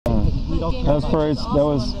don't care about phrase, that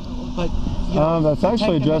was... But that's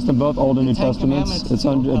actually addressed in both Old and New Testaments. It's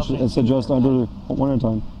addressed under one at a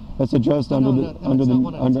time. It's addressed under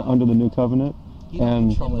the New Covenant,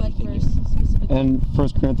 and 1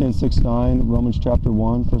 Corinthians 6:9, Romans chapter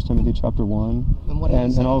 1, 1 Timothy chapter 1,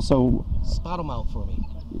 and also. Spot them out for me.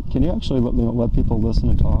 Can you actually let people listen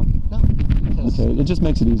and talk? No. Okay, it just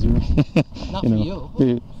makes it easier. Not for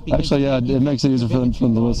you. Actually, yeah, it makes it easier for them to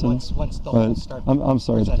listen. But I'm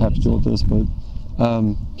sorry to have to deal with this, but.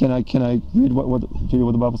 Can I read what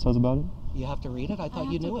the Bible says about it? You have to read it. I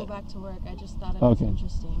thought you knew it. I have to go back to work. I just thought it was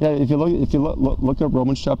interesting. Yeah, if you look up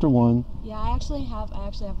Romans chapter 1. Yeah, I actually have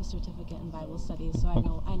a certificate in Bible studies, so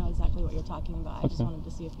I know exactly what you're talking about. I just wanted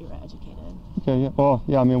to see if you were educated. Okay. Yeah. Well,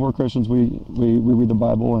 yeah. I mean, we're Christians. We read the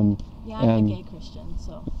Bible and. Yeah, I'm a gay Christian,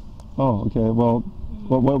 so. Oh, okay. Well,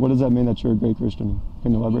 what does that mean that you're a gay Christian?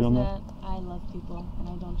 Can you elaborate on that? I love people and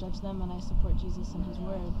I don't judge them, and I support Jesus and His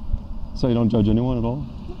Word. So you don't judge anyone at all?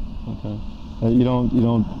 Okay. You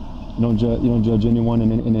don't judge anyone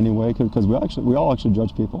in any way, because we all actually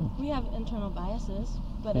judge people. We have internal biases,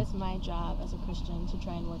 but it's my job as a Christian to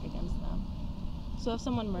try and work against them. So if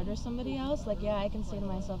someone murders somebody else, I can say to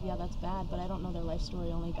myself, yeah, that's bad, but I don't know their life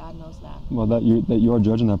story. Only God knows that. Well, that you are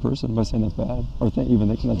judging that person by saying that's bad, or even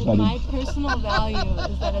thinking that's bad. My personal value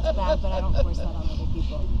is that it's bad, but I don't force that on other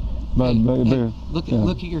people. But look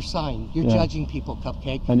at your sign. You're judging people,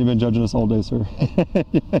 Cupcake. And you've been judging us all day, sir.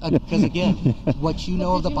 Because again, what you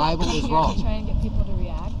know of the Bible is wrong. To try and get people to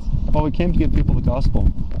react. Well, we came to give people the gospel.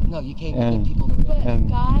 No, you came to get people to react. But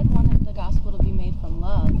God wanted the gospel to be made from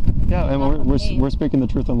love. Yeah, and we're speaking the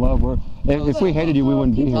truth in love. If we hated you, we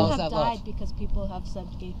wouldn't be here. People have died because people have said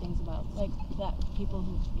gay things about that. People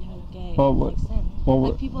who are gay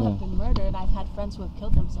sin. People have been murdered. I've had friends who have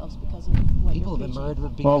killed themselves because of what people you're have been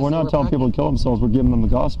murdered. Well, we're not telling people to kill themselves. We're giving them the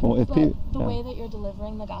gospel. The way that you're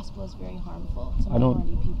delivering the gospel is very harmful to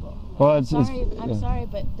minority people. Well, I'm sorry,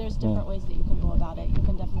 but there's different ways that you can go about it. You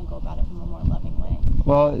can definitely go about it from a more loving way.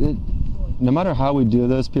 Well, no matter how we do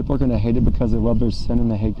this, people are going to hate it because they love their sin and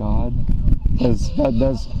they hate God. Because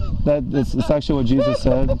that's actually what Jesus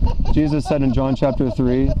said. Jesus said in John chapter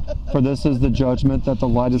 3, "For this is the judgment that the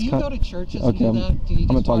light has come." Do you go to churches and do that? Do you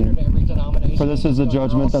just wander to every denomination? "For this is the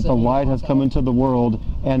judgment that the light has come into the world,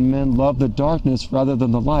 and men love the darkness rather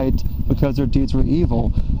than the light, because their deeds were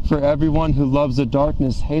evil. For everyone who loves the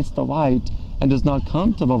darkness hates the light, and does not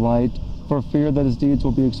come to the light, for fear that his deeds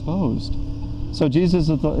will be exposed." So Jesus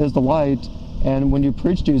is the light, and when you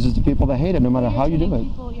preach Jesus to people, they hate it, no matter how you do it.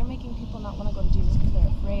 You're making people not want to go to Jesus because they're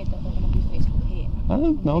afraid that they're going to be faced with hate. I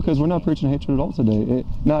don't know, because we're not preaching hatred at all today.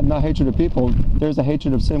 Not hatred of people. There's a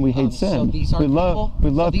hatred of sin. We hate sin. So these are we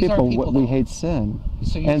love people. We hate sin.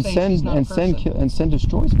 So and sin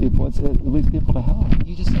destroys people. It leads people to hell.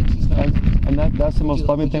 You just said she's not. And that's the most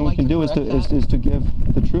loving thing we can do is to give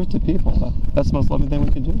the truth to people. That's the most loving thing we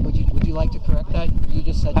can do. Would you like to correct that? You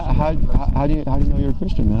just said. How do you know you're a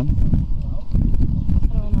Christian, ma'am?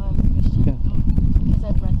 How do I know I'm a Christian? Yeah. Because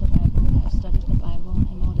I've read the Bible. I've studied the Bible.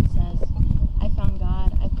 I know what it says. I found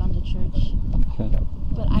God. I've gone to church. Okay.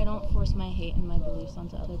 But I don't force my hate and my beliefs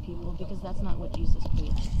onto other people because that's not what Jesus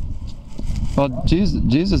preached. Well,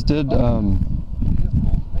 Jesus did.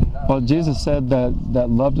 Jesus said that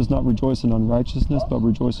love does not rejoice in unrighteousness, but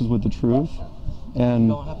rejoices with the truth.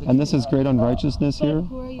 And this is great unrighteousness here.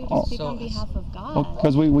 Who are you to speak on behalf of God?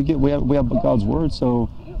 Because we have God's word, so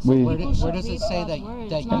we. Where does it say that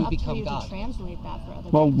you become God? Translate that for other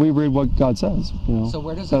well, we read what God says. So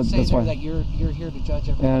where does it say there that you're here to judge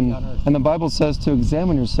everybody on earth? And the Bible says to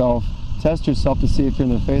examine yourself, test yourself to see if you're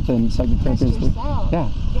in the faith in 2 Corinthians. Test yourself. Yeah.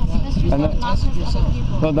 Yes, test yourself, not test other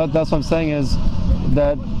people. No, that's what I'm saying is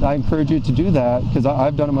that I encourage you to do that because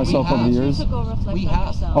I've done it myself over the years. We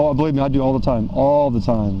have. Oh, believe me, I do all the time.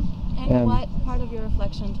 And what part of your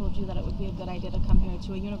reflection told you that it would be a good idea to come here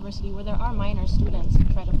to a university where there are minor students who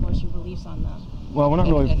try to force your beliefs on them? Well, we're not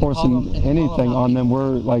really forcing anything on them.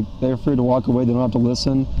 We're they're free to walk away. They don't have to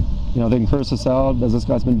listen. They can curse us out, as this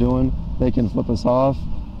guy's been doing. They can flip us off.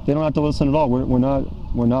 They don't have to listen at all.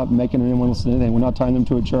 We're not making anyone listen to anything. We're not tying them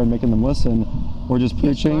to a chair and making them listen. We're just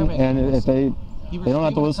preaching, and if they don't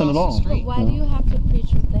have to listen at all. But why do you have to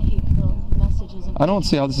preach with the hateful messages? I don't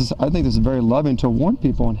see how this is. I think this is very loving to warn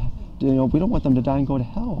people, and we don't want them to die and go to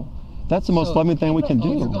hell. That's the most loving thing we can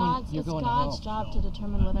do. It's God's job to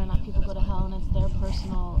determine whether or not people go to hell, and it's their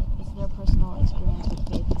personal experience with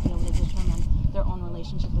faith to be able to determine their own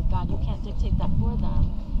relationship with God. You can't dictate that for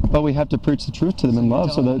them. But we have to preach the truth to them in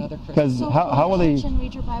love, so that because how will they?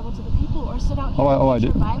 Read your Bible to the people, or sit out here and read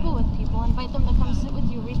your Bible with people. Invite them to come sit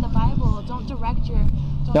with you, read the Bible. people. Don't direct your.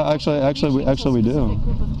 Don't Yeah, actually we to a do. specific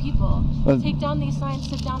group of people. But- Take down these signs,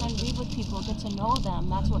 sit down and read with people, get to know them.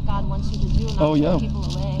 That's what God wants you to do, not Oh yeah. turn people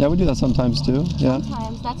away. Yeah, we do that sometimes too. Yeah.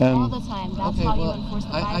 Sometimes, that's And- all the time. That's Okay, how well, you enforce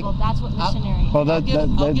the I- Bible. That's what missionary. Well, I'll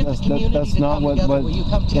get the community that's to not come what together. Will you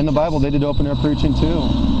come teach in the Bible us? they did open air preaching too,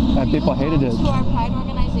 and people hated it. To our Pride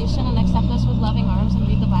organization and accept us with loving arms and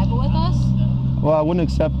read the Bible with us. Well, I wouldn't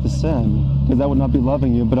accept the sin because that would not be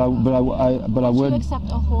loving you, but I You would. accept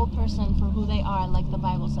a whole person for who they are, like the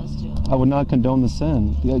Bible says to. I would not condone the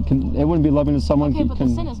sin. It wouldn't be loving to someone. Okay, but the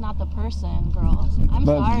sin is not the person, girl. I'm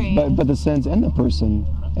but, sorry. but the sin's in the person,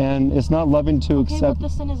 and it's not loving to Okay, accept. but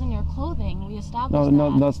the sin is in your clothing. We established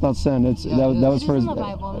No, that. that's not sin. It's Yeah, that was It for is in the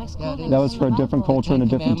Bible. Mixed clothing that is was in for a the different Bible. culture and a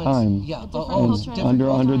Ten different time. Commandments, Yeah, A different And culture and a under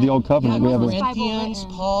different the time. old covenant, Yeah, we have when a was Bible Corinthians,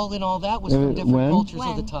 written? Paul, and all that was from When? different cultures of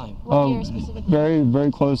the When? time. What year specifically?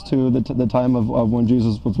 very close to the time of when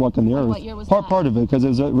Jesus was walking the earth. What year was part that? of it because it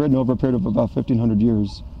was written over a period of about 1,500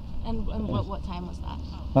 years. And what time was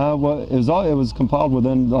that? Well, it was compiled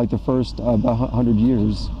within like the first about 100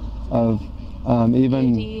 years of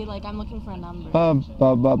even. AD, like I'm looking for a number.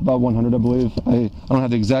 About 100, I believe. I don't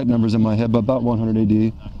have the exact numbers in my head, but about 100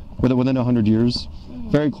 AD, within 100 years.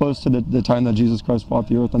 Very close to the time that Jesus Christ walked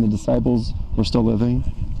the earth and the disciples were still living.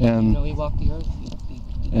 And You know he walked the earth?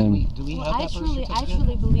 And- Do we Well, have I that birth truly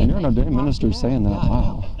certificate? believe and you're an that he ordained walked minister the earth. saying that. Yeah, I Wow.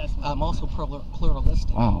 know. I'm also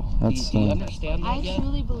pluralistic. Wow, Do that's. you understand that I yet?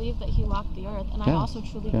 truly believe that he walked the earth, and I Yeah, also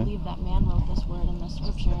truly yeah. believe that man wrote this word in the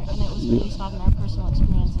scripture, and it was based on our personal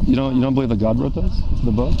experiences. You don't believe that God wrote this?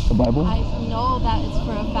 The book, the Bible? I know that it's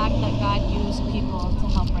for a fact that God used people to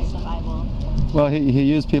help write the Bible. Well, he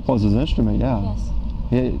used people as his instrument. Yeah. Yes.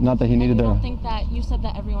 Not that he And needed you their. don't think that, you said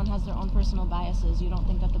that everyone has their own personal biases. You don't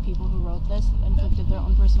think that the people who wrote this inflicted their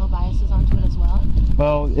own personal biases onto it as well?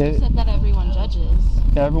 Well, You said that everyone judges.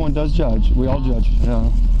 yeah, everyone does judge. We all judge. Yeah.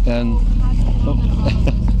 And. So how do you know that all of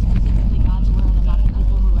this is specifically God's word and not the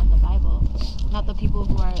people who read the Bible? Not the people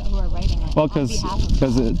who are writing it Well, on behalf of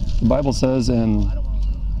because God. the Bible says in,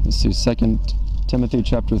 let's see, 2 Timothy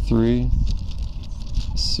chapter 3.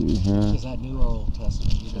 Let's see here. Is that New or Old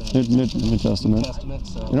Testament? New Testament. New Testament.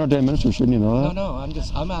 So. You're an ordained minister, shouldn't you know that? No,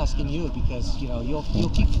 I'm asking you because you'll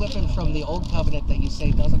keep flipping from the Old Covenant that you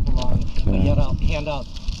say doesn't belong, but Okay. yet I'll hand out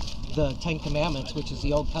the Ten Commandments, which is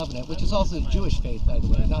the Old Covenant, which is also the Jewish faith, by the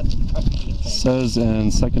way, not the Christian It faith. says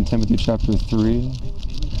in 2 Timothy chapter 3.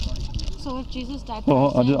 So if Jesus died for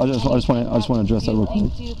Well, our sins, I just want to address that real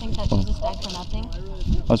quick. Do you think that Jesus died for nothing?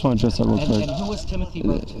 I just want to address that real quick. And who was Timothy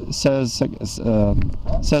wrote to? It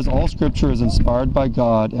says all Scripture is inspired by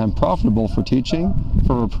God and profitable for teaching,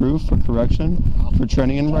 for reproof, for correction, for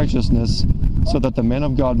training in righteousness, so that the man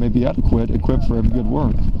of God may be adequate, equipped for every good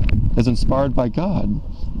work. Is inspired by God,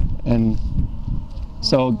 and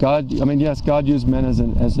so God. I mean, yes, God used men as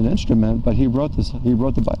an instrument, but He wrote this. He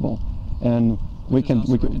wrote the Bible, and we can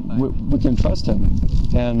trust Him.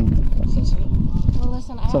 And Well,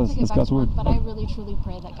 listen, I So have to get it's back God's to work, word. but I really truly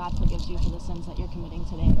pray that God forgives you for the sins that you're committing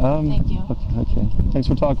today. um, Thank you. Okay. Thanks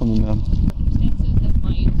for talking with me, man. Circumstances that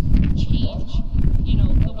might change,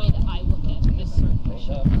 the way that I look at this certain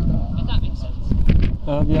issue. If that makes sense.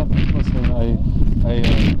 Yeah. Listen,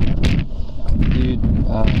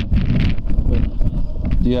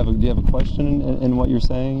 do you have a question in what you're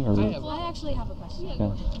saying, or? I have- Well, I actually have a question.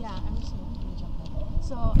 Okay. Yeah, I'm just gonna jump in.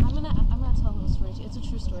 So I'm gonna tell a little story. It's a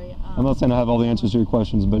true story. I'm not saying I have all the answers to your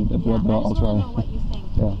questions, but Yeah, I I'll just try. want to know what you think.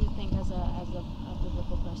 Yeah. What you think as a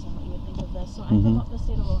biblical person, what you would think of this. So I'm Mhm. from the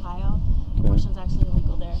state of Ohio. Okay. Abortion's actually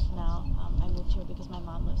illegal there now. I moved here because my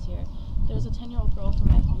mom lives here. There's a 10-year-old girl from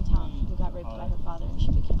my hometown who got raped by her father, and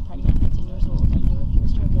she became pregnant at 10 years old, and they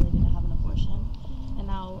refused her ability to have an abortion. And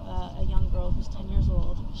now a young girl who's 10 years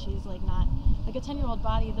old, she's like not like a 10-year-old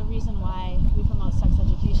body. The reason why we promote sex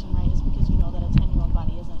education, right, is because we know that a 10-year-old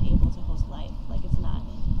body isn't able to host life. Like, it's not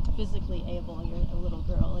physically able. You're a little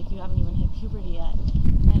girl, like you haven't even hit puberty yet,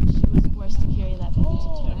 and she was forced to carry that baby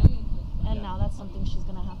to term. And now that's something she's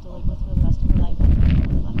gonna have to live with for the rest of her life,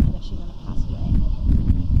 and that she's gonna pass away.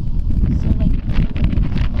 So like,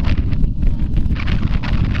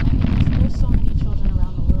 there's so many children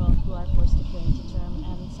around the world who are forced to carry to term,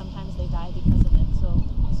 and sometimes they die because of it. So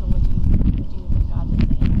what do you think God would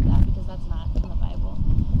say about that? Because that's not in the Bible.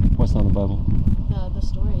 What's not in the Bible? The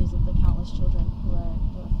stories of the countless children who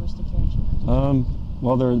are forced to carry children.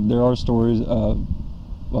 Well, there are stories,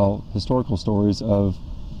 historical stories of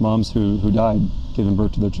moms who died giving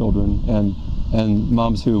birth to their children, and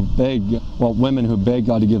moms who women who begged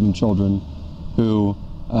God to give them children, who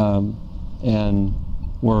and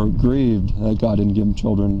were grieved that God didn't give them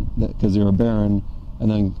children because they were barren, and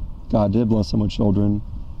then God did bless them with children.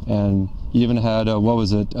 And you even had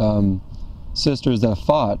sisters that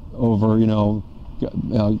fought over,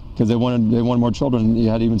 because they wanted more children. You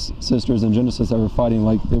had even sisters in Genesis that were fighting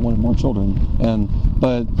like they wanted more children.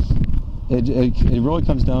 But it really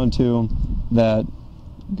comes down to that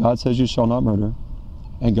God says you shall not murder,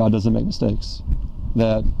 and God doesn't make mistakes.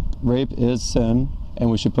 That rape is sin, and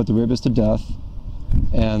we should put the rapist to death,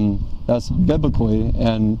 and that's biblically.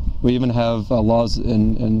 And we even have laws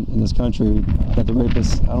in this country that the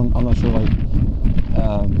rapist, I'm not sure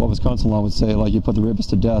what Wisconsin law would say, like you put the rapist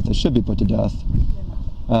to death, it should be put to death.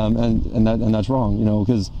 And that's wrong,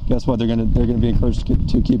 because guess what? They're gonna be encouraged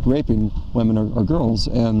to keep raping women or girls,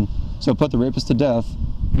 and so put the rapist to death,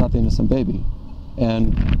 not the innocent baby.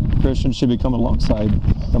 And Christians should be coming alongside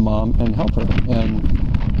the mom and help her.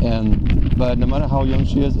 But no matter how young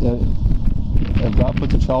she is, if God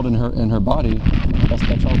puts a child in her body, that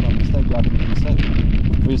child's not a mistake. God didn't make a mistake.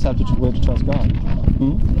 We just have to trust God.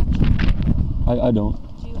 I don't.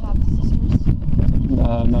 Do you have sisters?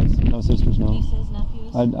 No sisters, no. Nieces,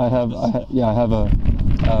 nephews? I have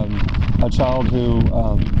a child who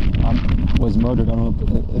was murdered. I don't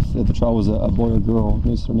know if the child was a boy or girl,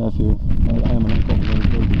 niece or nephew. I am an uncle of a little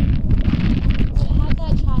baby. Had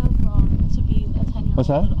that child grown to be a 10-year-old? What's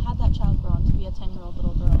that? Had that child grown to be a 10-year-old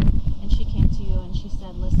little girl, and she came to you and she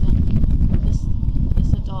said, "Listen,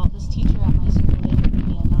 this teacher at my school, they gave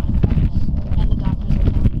me a non-pregnant, and the doctors are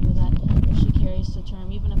telling you that if she carries to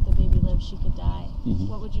term, even if the baby lives, she could die."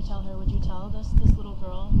 What would you tell her? Would you tell this little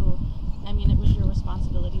girl who, it was your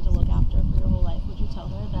responsibility to look after her for your whole life, would you tell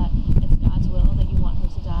her that it's God's will that you want her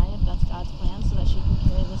to die, if that's God's plan, so that she can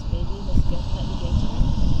carry this baby, this gift that you gave to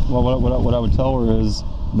her? Well, what I would tell her is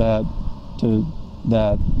that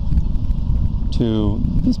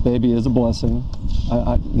this baby is a blessing.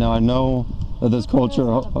 Now I know that this culture.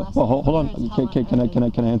 Hold on.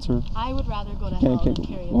 Can I answer? I would rather go to hell than carry a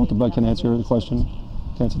baby. Can I answer the question?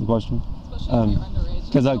 Can I answer the question?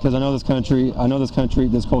 Because I know this country.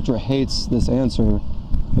 This culture hates this answer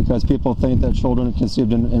because people think that children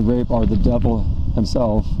conceived in rape are the devil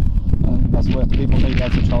himself. That's what people think.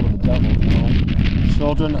 That's a child of the devil.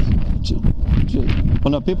 Children.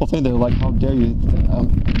 Well, no, people think they're like, how dare you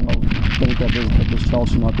think that this child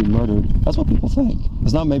should not be murdered? That's what people think.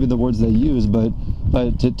 It's not maybe the words they use, but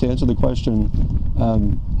to answer the question,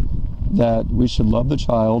 that we should love the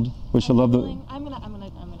child. We should love the. I'm gonna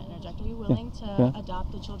interject. Are you willing to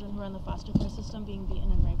adopt the children who are in the foster care system being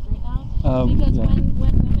beaten and raped right now? Because when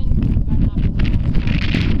women are not in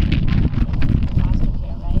foster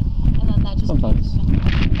care, right, and then that just sometimes.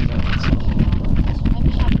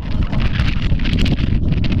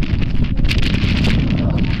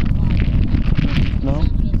 No,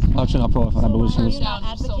 actually not pro abolitionist. So you're not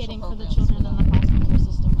advocating for the children in the foster care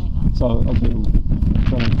system right now. So okay.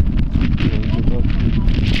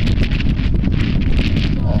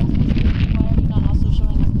 Why are you not also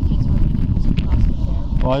showing us the kids who are being used in foster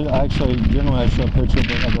care? Well, generally I show a picture of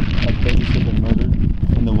babies who have been murdered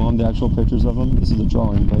in the womb, the actual pictures of them. This is a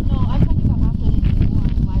drawing, but. No, I'm talking about after they've been born.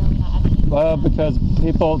 Why are we not advocating for that? Because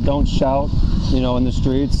people don't shout, in the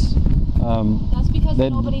streets. That's because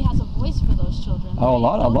nobody has a voice for those children. Oh, a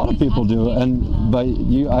lot of people do,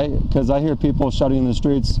 because I hear people shouting in the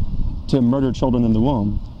streets to murder children in the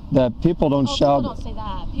womb. That people don't shout. People don't say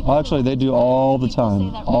that. Actually, they do all the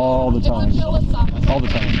time. All the time. All the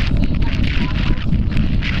time.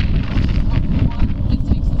 It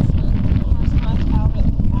takes the first breath out of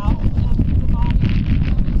the body.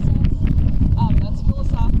 That's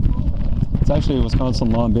philosophical. It's actually Wisconsin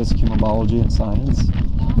law and basic human biology and science.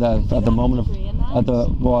 That at the moment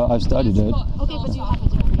I've studied it. Okay, but do you have a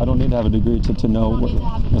degree? I don't need to have a degree to know what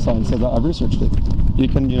science says. I've researched it. You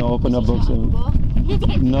can, open up books.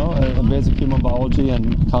 Basic human biology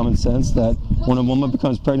and common sense that when a woman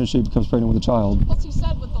becomes pregnant, she becomes pregnant with a child. Plus, you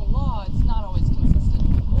said with the law, it's not always consistent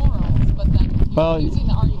with morals, but then using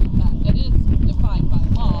the argument that it is defined by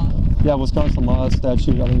law. Yeah, Wisconsin law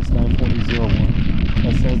statute, I think it's 94001,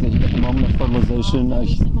 that says that at the moment of fertilization. Every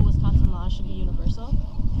single Wisconsin law should be universal.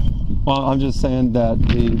 Well, I'm just saying that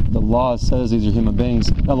the law says these are human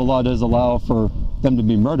beings. Now, the law does allow for them to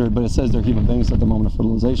be murdered, but it says they're human beings at the moment of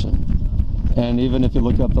fertilization. And even if you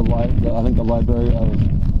look up the Library of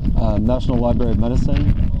National Library of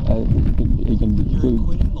Medicine, you can. You're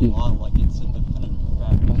equating the law like it's a definitive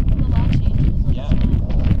fact. The law changes.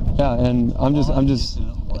 Yeah, and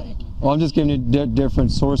I'm just giving you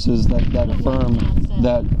different sources that affirm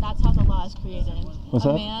that. That's how the law is created. What's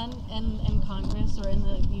that? A man in Congress or in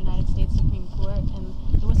the United States Supreme Court and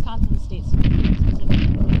the Wisconsin State Supreme Court specifically,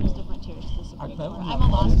 there's different tiers to the Supreme Court. I'm a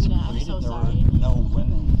law student. I'm so sorry. No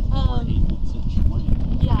women were able to join.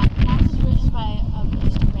 Yeah, that was written by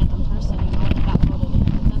just a random person, and got voted in. It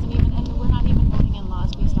doesn't even, and we're not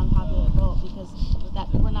because that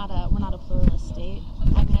we're not a pluralist state. I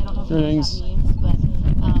mean, I don't know what that Greetings. means, but we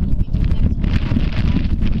do things who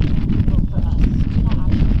vote for us. We don't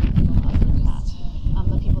actually vote us in the past.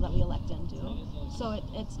 The people that we elect in do. So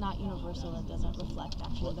it's not universal. It doesn't reflect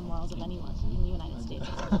actually the morals of anyone in the United States.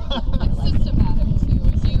 It's systematic too.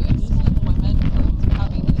 If you exclude women from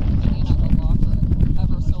having an opinion on the law for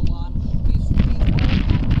ever so long, these old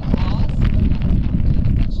laws are not going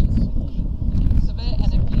to just abuse of it. And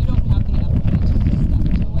if you don't have the empathy to step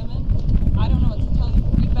to women, I don't know what to tell you.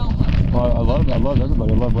 Rebel them. Well, I love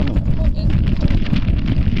everybody. I love women.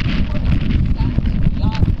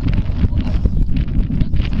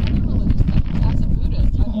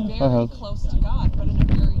 Very close to God, but in a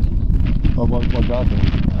very different way. Well, what God did?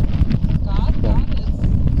 God is.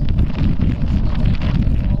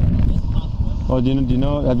 Well, do you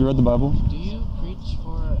know? Have you read the Bible? Do you preach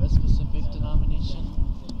for a specific denomination?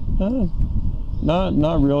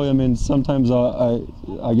 Not really. I mean, sometimes I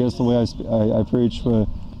guess the way I preach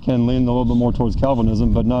can lean a little bit more towards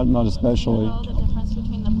Calvinism, but not especially. Do you know the difference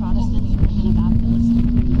between the Protestants and the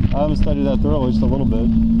Anabaptists? I haven't studied that thoroughly, just a little bit.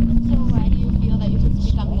 So why do you feel that you can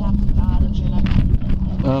speak on behalf of God if you're not?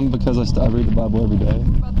 Because I read the Bible every day.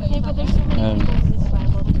 Okay, but there's so many people who read the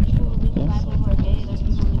Bible. There's people who read the Bible who are gay. There's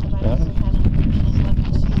people who read the Bible who are kind of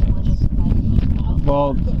Christian. What makes you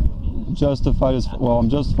more justified? Well, I'm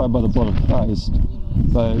justified by the blood of Christ.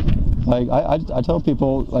 But like I tell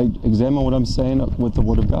people, like, examine what I'm saying with the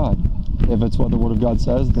Word of God. If it's what the Word of God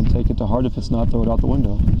says, then take it to heart. If it's not, throw it out the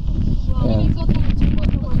window. Well, people can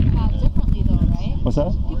interpret the Word of God differently, though, right? What's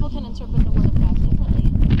that? People can interpret the Word of God differently.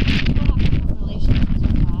 People have different relationships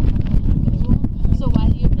with God, like an individual. So why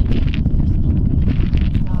do you think that the person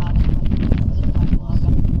of God and the Bible are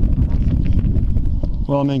better than the rest?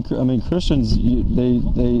 Well, I mean, Christians,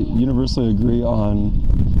 they universally agree on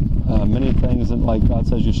many things, and like God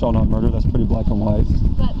says, you shall not murder. That's pretty black and white.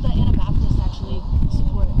 But the Anabaptists actually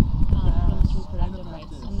support women's reproductive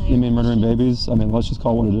rights. And You mean murdering babies? I mean, let's just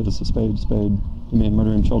call what it is, a spade. You mean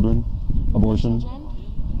murdering children? Abortion? Children?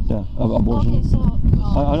 Yeah, abortion. Okay, so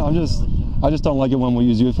I just don't like it when we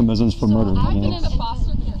use euphemisms for murder. I've You been know? in The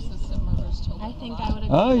foster care system murders children. I think I would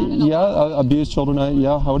agree. Abuse children. I would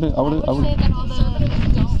I would say that all the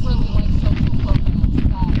Conservatives don't really like social programs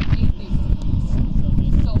that make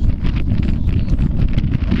these social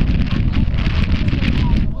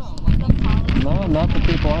No, not the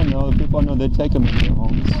people I know. The people I know, they take them into their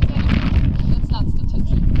homes. That's not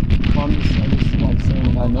statistic. Well, I'm just like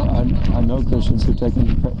saying that I know Christians who take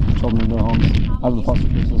children into their homes out of the foster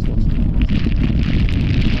care system.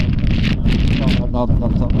 Not off the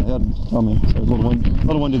top of my head. Tell me. So a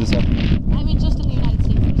little windy this afternoon. I mean, just in the United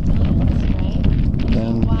States, there's millions,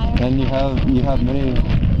 right? And you have many.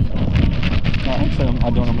 Actually, I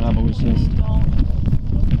don't. I'm an abolitionist.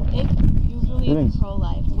 If you believe in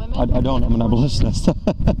pro-life, women. I don't. I'm an abolitionist.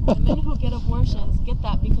 Women who get abortions get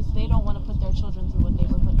that because they don't want to put their children through what they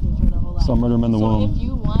were put through their whole life. So murder them in the womb. So if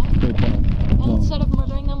you want, Great point. and instead of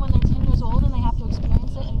murdering them when they're 10 years old and they have to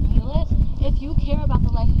experience it and feel it, if you care about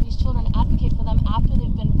the life of these children, advocate for them after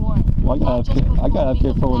they've been born. Well, I gotta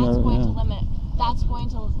advocate for when they're. That's going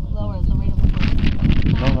to lower the rate of abortion.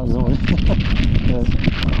 No, not really. Yeah.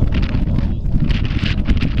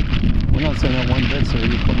 We're not saying that one bit, so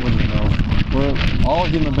you put women know. All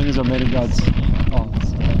human beings are made of God's. You'd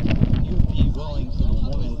be willing for the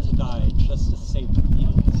woman to die just to save the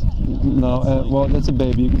fetus. No, well, it's a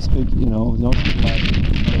baby. You can speak, no life.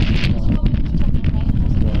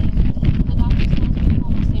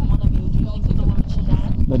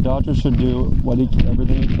 The doctor should do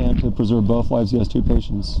everything he can to preserve both lives. He has 2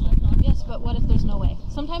 patients. Yes, but what if there's no way?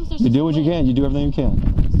 Sometimes there's. You do what you can. You do everything you can.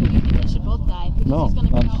 So you think they should both die because No, he's going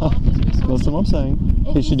to give out all of his resources? Listen what I'm saying.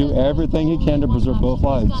 He should do everything he can to preserve both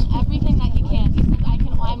lives. He's done everything that he can. He says,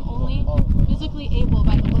 I'm only physically able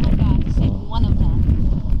by the will of God to save one of them.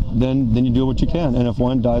 Then you do what you can. And if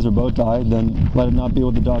one dies or both die, then let it not be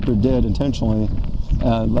what the doctor did intentionally.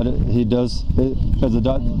 Because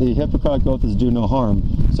the Hippocratic Oath is do no harm.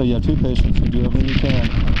 So you have 2 patients who do everything you can.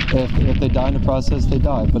 If they die in the process, they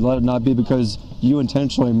die. But let it not be because you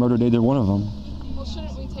intentionally murdered either one of them. Well,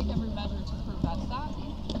 shouldn't we take every measure to prevent that?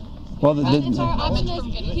 Well, It's our optimist.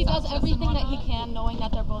 He does everything that he can, knowing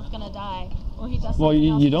that they're both going to die, or he does. well,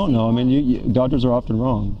 you don't know. I mean, doctors are often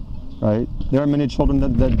wrong, right? There are many children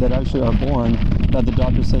that actually are born that the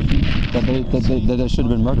doctor says that they should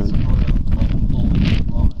have been murdered.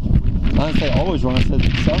 I didn't say always wrong. I said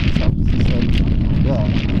some. I said, yeah.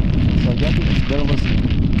 So you have to just better listen.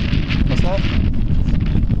 What's that?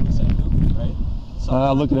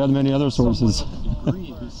 I look at many other sources.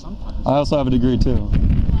 I also have a degree too.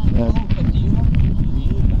 But do you have a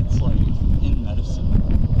degree that's like in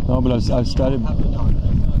No, but I've studied. Have the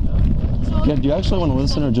doctorate. So Yeah, do you actually want to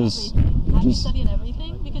listen or just? have you studied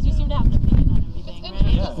everything? Because you seem to have an opinion on everything, right?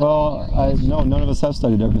 Yeah. Well, no, none of us have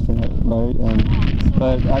studied everything, right? And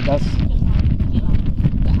but that's.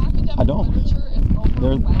 The academic I don't. literature is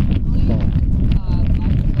There's- overwhelmingly left.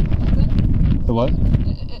 The what?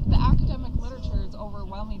 The academic literature is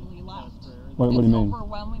overwhelmingly left. What do you mean?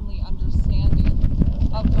 Overwhelmingly understanding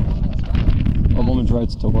of the women's rights. A woman's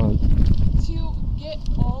rights to what? To get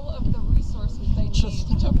all of the resources they need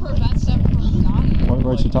to prevent them from dying. What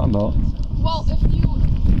rights you talking about? Well, if you,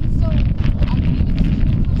 so I believe it's 2%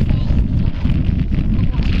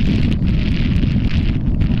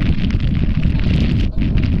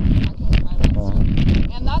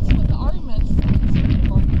 and that's what the arguments,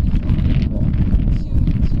 conservative arguments are to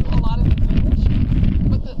a lot of these issues.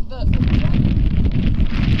 But the majority,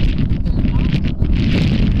 they're not.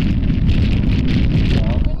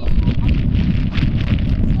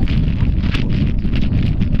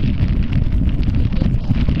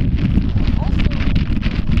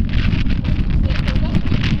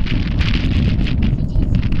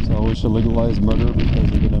 So we should legalize murder because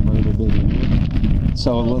they're gonna murder their baby anyway.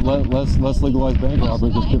 So let's legalize bank robbery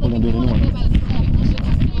because people are gonna do it anyway.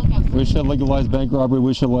 We should legalize bank robbery.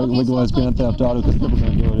 We should legalize grand theft auto because people are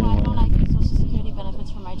gonna do it Why don't anyway. I get Social Security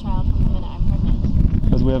benefits for my child from the minute I'm pregnant?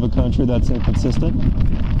 Because we have a country that's inconsistent.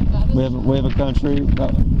 We have a country.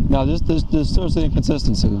 Now there's seriously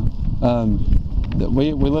inconsistency. That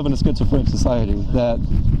we live in a schizophrenic society that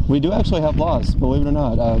we do actually have laws. Believe it or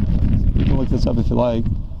not, you can look this up if you like.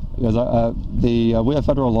 Because we have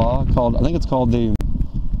federal law called, I think it's called the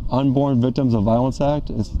Unborn Victims of Violence Act.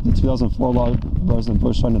 It's the 2004 law. President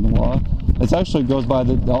Bush signed into law. It actually goes by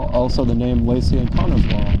also the name Lacey and Connor's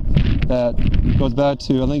law. That goes back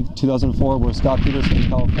to I think 2004, where Scott Peterson in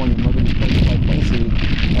California murdered his wife Lacey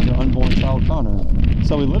and their unborn child Connor.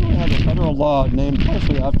 So we literally have a federal law named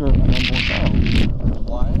partially after an unborn child.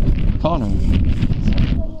 Why? Connor.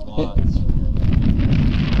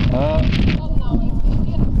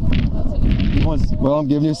 Well, I'm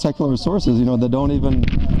giving you secular sources, that wouldn't even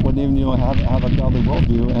have a godly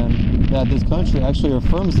worldview, and that this country actually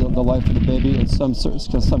affirms the life of the baby in some cases.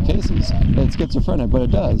 It's schizophrenic, but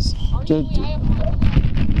it does.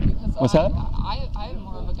 What's that? I have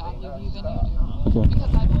more of a godly view than you do. Okay.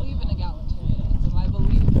 Because I believe in egalitarianism. I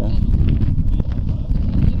believe Okay.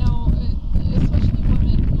 in, especially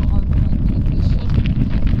women who are pregnant, they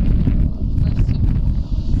shouldn't pursue.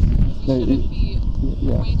 They shouldn't be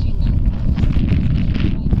waging their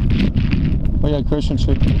Well, yeah, Christians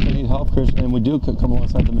should, if they need help, and we do come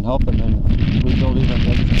alongside them and help them, and we build even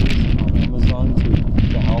registries on Amazon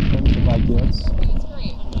to help them to buy gifts. It's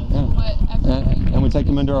great. Yeah. But And we take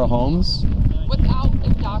them into our homes. without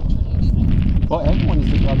indoctrinating them. Well, everyone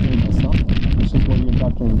is indoctrinated by something. It's just what you're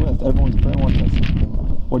indoctrinated with. Everyone's brainwashed by something.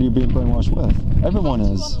 What are you being brainwashed with? Everyone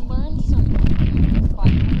is. You learn certain things by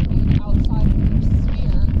learning outside of your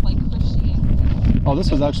sphere, like Christianity. Oh, this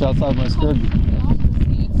was actually outside my sphere.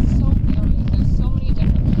 Theocracy, it's so varied. There's so many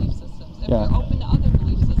different belief systems. If Yeah. you're open to other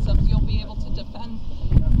belief systems, you'll be able to defend.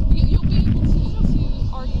 You'll be able to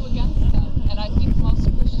argue against them. And I think most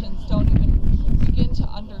Christians don't even begin to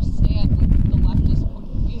understand the leftist point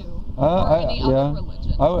of view or any other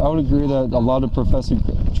religion. I would agree that a lot of professing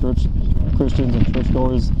church Christians and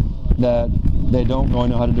churchgoers, that they don't really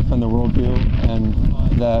know how to defend their worldview, and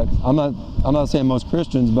that I'm not saying most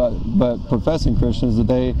Christians, but professing Christians, that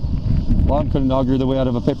a lot of them couldn't argue their way out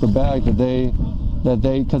of a paper bag, that they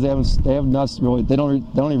because they don't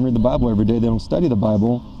even read the Bible every day. They don't study the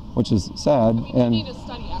Bible, which is sad. You need to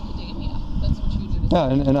study academia. That's what you do. Yeah,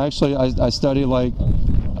 and actually I study the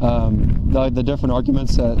different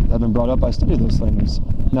arguments that have been brought up. I study those things.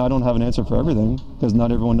 Now I don't have an answer for everything, because not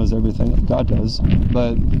everyone knows everything. God does,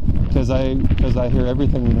 but because I hear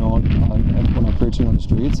everything when I'm preaching on the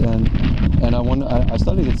streets, and I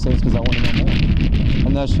study these things because I want to know more,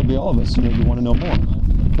 and that should be all of us. You want to know more,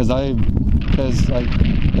 because there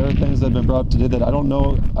are things that have been brought up today that I don't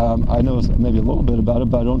know. I know maybe a little bit about it,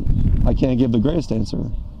 but I can't give the greatest answer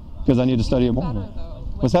because I need to study it more.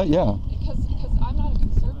 What's that? Yeah. Because I'm not a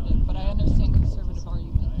conservative, but I understand conservative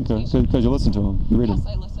arguments. Okay, because you listen to them, you read them. Yes,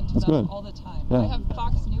 I listen to That's them good. all the time. Yeah. I have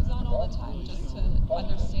Fox News on all the time just to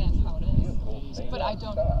understand how it is. But I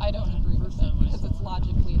don't agree with it because it's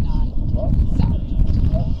logically not sound.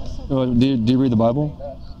 Do you read the Bible?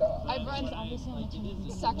 I've read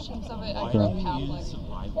sections of it. I grew up Catholic.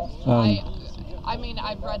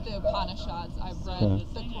 I've read the Upanishads. I've read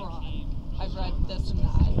the Quran. I've read this and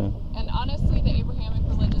that. Okay. And honestly, the Abrahamic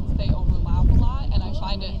religions, they overlap a lot, and I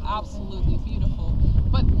find it absolutely beautiful.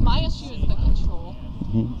 But my issue is the control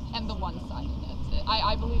and the one-sidedness.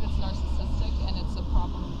 I believe it's narcissistic and it's a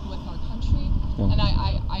problem with our country. Yeah. And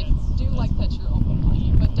I do like that you're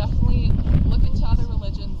open-minded, but definitely look into other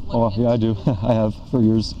religions. Look Oh, yeah, I do. I have for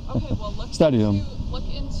years. Okay, well, Study them. Look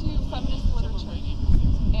into feminist literature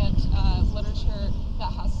and literature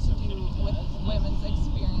that has to do with women's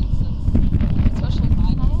experiences, especially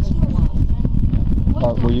mine.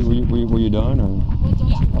 Were you done or? What don't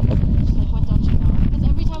you know? Like, what don't you know? Because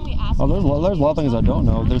every time we ask. Oh, there's a lot of things I don't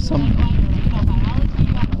know. There's some.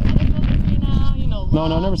 No,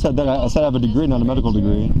 I never said that. I said I have a degree, not a medical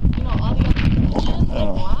degree. You know, all the other religions.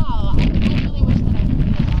 Like, wow, I really wish that I could be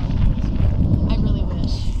a I really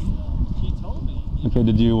wish. She told me. Okay,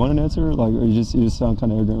 did you want an answer? Like, or you just sound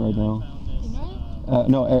kind of arrogant right now? Ignorant?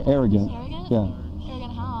 No, arrogant. Arrogant? Yeah.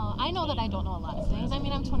 Arrogant how? I know that I don't know a lot of things. I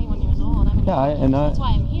mean, I'm 21 years old. I'm that's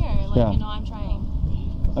why I'm here. Like, yeah. you know, I'm trying.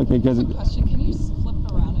 Okay, because. Question: can you flip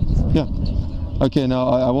around and just Yeah. Okay, now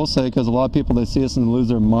I will say, because a lot of people, they see us and they lose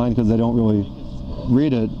their mind because they don't really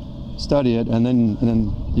read it, study it, and then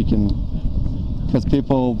you can, because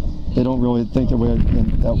people, they don't really think that way.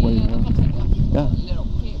 You know? Yeah. Little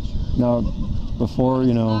picture. Now, before,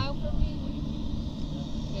 you know. Smile for me.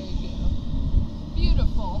 There you go.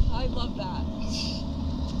 Beautiful. I love that.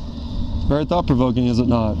 Very thought-provoking, is it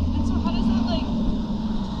not? And so how does that,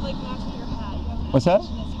 like match with your hat? You have an What's that?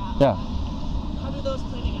 abolitionist hat. Yeah. How do those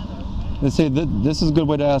play together? Let's see, this is a good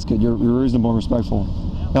way to ask it. You're reasonable and respectful.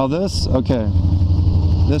 Now this, okay.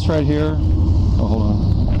 This right here. Oh, hold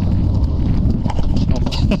on.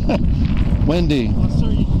 Wendy. Oh,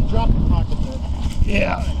 sir, you dropped the pocket there.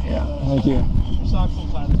 Yeah. Thank you. Your socks will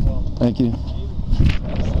flat as well. Thank you.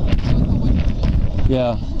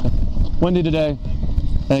 Yeah. Wendy today.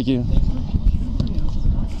 Thank you.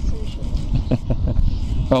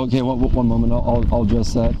 Okay, one moment. I'll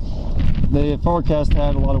address that. The forecast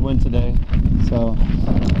had a lot of wind today, so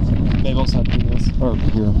maybe I'll have to do this. Or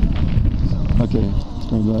here. Okay,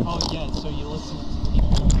 turn back. Oh, yeah, so you listen to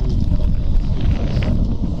people who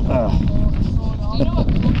Do you know what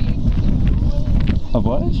 40 acres Of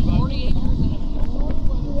what? 40 acres in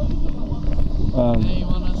a Hey, you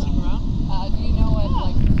want to stick around? do you know what,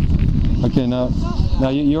 like... Okay, now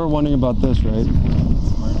you were wondering about this, right?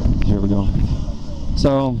 Here we go.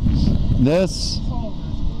 So, this,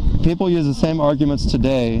 people use the same arguments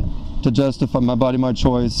today to justify my body, my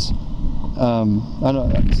choice. I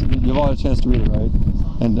don't, you've all had a chance to read it, right?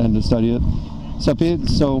 And to study it. So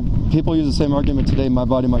people use the same argument today, my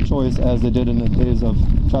body, my choice, as they did in the days of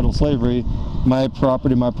chattel slavery. My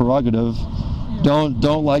property, my prerogative. Don't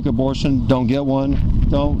like abortion, don't get one.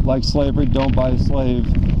 Don't like slavery, don't buy a slave.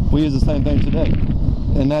 We use the same thing today.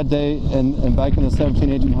 In that day, and back in the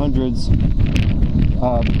 1800s,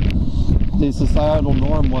 the societal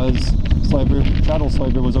norm was slavery, chattel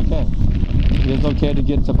slavery was okay. It was okay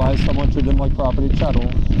to buy someone, treat them like property, chattel,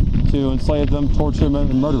 to enslave them, torture them,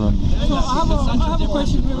 and murder them. So I have a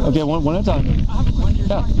question. Okay, one at a time. I have a question.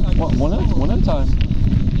 Yeah, one at a time.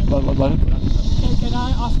 Let it. Can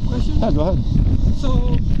I ask a question? Yeah, go ahead.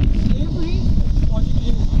 So slavery,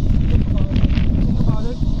 logically, think about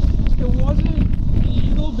it, it wasn't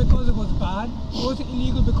illegal because it was bad. It wasn't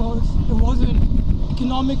illegal because it wasn't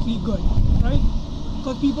economically good, right?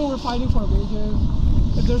 Because people were fighting for wages.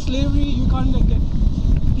 If there's slavery, you can't get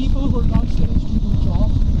people who are not slaves to do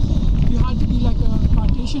jobs. You had to be like a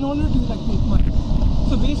plantation owner to like make money.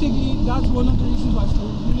 So basically, that's one of the reasons why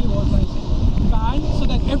slavery was like banned, so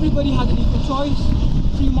that everybody had an equal choice,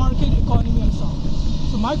 free market economy and stuff.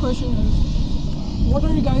 So my question is, what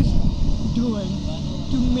are you guys doing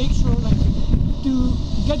to make sure, like, to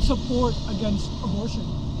get support against abortion?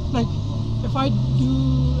 Like, if I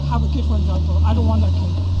do have a kid, for example, I don't want that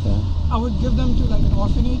kid. Yeah. I would give them to like an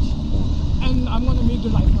orphanage, and I'm going to make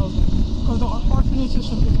their life healthy, because the orphanage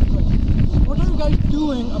system isn't good. What are you guys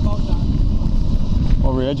doing about that?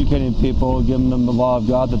 Well, we're educating people, giving them the law of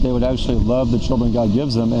God, that they would actually love the children God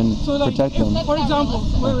gives them and So like, protect them. for example,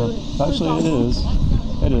 wait. Actually, it is.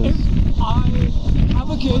 It is. If I have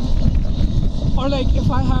a kid, or like if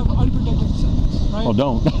I have unprotected sex, right? Oh,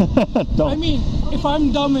 don't. Don't. I mean, if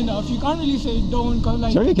I'm dumb enough, you can't really say don't, cause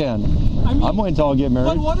like. Sure you can. I mean, I'm waiting until I get married.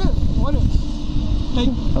 But what if? Like.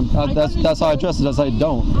 That's how I address it. That's how I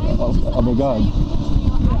don't. Oh my God. I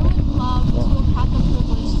would love to have the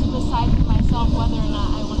privilege to decide for myself whether or not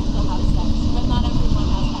I want to have sex, but not everyone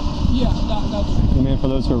has that. Yeah, that's. You mean for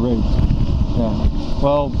those who are raped? Yeah.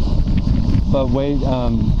 Well, but way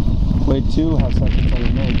to have sex until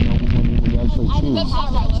you're married, you know, when you actually I didn't choose.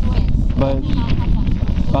 have that choice. But I did not have that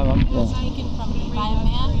choice. It was yeah. taken from me by a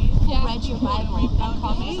man who read your Bible and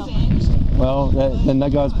called himself a Christian. Well, then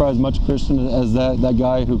that guy's probably as much Christian as that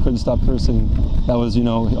guy who couldn't stop cursing that was, you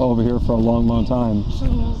know, over here for a long, long time.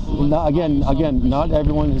 Not, again, not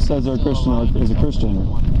everyone who says they're a Christian is a Christian.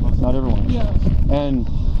 Not everyone. Yeah. And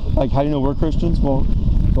like, how do you know we're Christians? Well,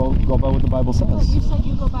 go by what the Bible says. But you said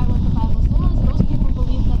you go by what the Bible says. Those people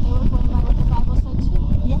believed that they were going by what the Bible said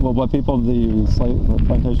too. Yeah. Well, what people, the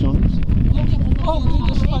plantation owners? Oh, they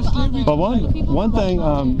just passed slavery. But one thing,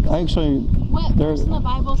 actually, What verse in the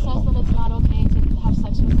Bible says that it's not okay to have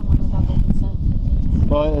sex with someone without their consent?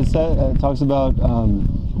 well, it talks about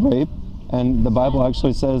rape, and the Bible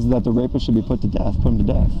actually says that the rapist should be put to death, put him to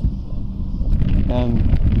death, and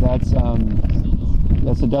that's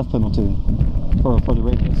a death penalty for the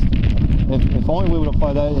rapist. If only we would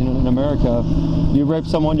apply that in America, you rape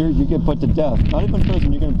someone, you get put to death. Not even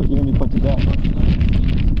prison, you're gonna be put to death.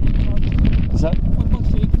 Is that What about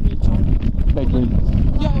fake rape charges? fake rape?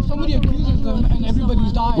 Yeah, if somebody accuses them and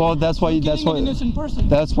everybody's died. Well, that's why you're killing an innocent person.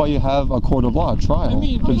 that's why you have a court of law trial I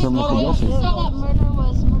mean, to it's determine if not they're all guilty. So that murder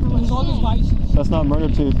was There's all these sin. vices. That's not murder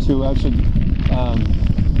to actually.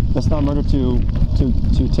 That's not murder to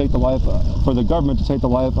take the life for the government to take the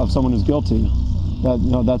life of someone who's guilty. That,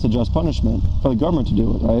 you know, that's a just punishment for the government to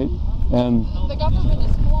do it, right? And The government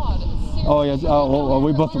is flawed. It's oh yes,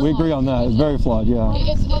 we agree on that. It's very flawed, yeah.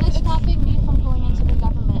 What is stopping me from going into the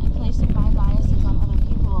government and placing my biases on other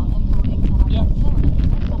people and voting to have Yeah. them killed and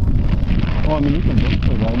protect them? Well, I mean, you can vote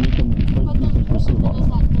for that, and you can pursue But does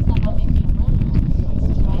that. that not make me a murderer?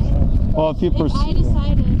 Right? Well, if you If I pursue,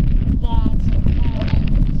 decided that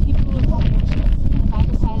people who have abortions, if I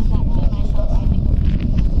decided that me myself, I think that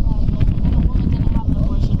and a woman didn't have an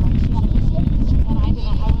abortion, right? She had a miscarriage, and I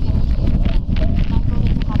didn't, I wasn't educated, and I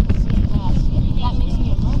voted to have the same breast, that makes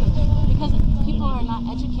me a murderer. Because people are not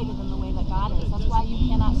educated in the way that God is. That's why you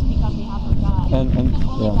cannot speak on behalf of God. And Because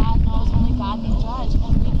only yeah. God knows, only God can judge,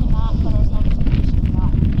 and we cannot put ourselves in the position of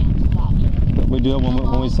God. We can't do that. we do it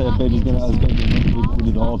when we say a baby's gonna have a baby.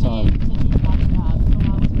 We do it all the time.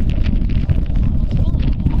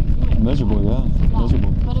 Miserable, yeah,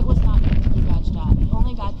 miserable. But it was not meant to be God's job.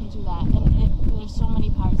 Only God can do that. And there's so many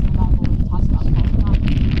parts in the Bible where it talks about God not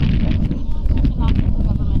being you cannot put the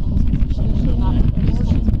government in this position. You cannot put the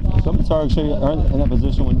Christians. Some are actually in that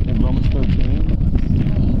position in Romans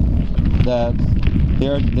 13 that they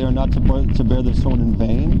are not to bear their sword in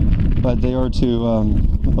vain, but they are to.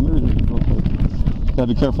 Let me read it real quick. Gotta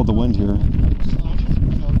be careful of the wind here.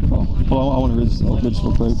 Oh, well, I want to read this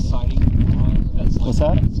real quick. What's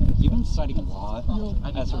that? You've been citing law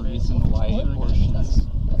as a reason why abortions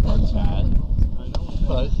are bad.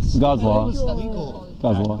 But God's law. It was legal.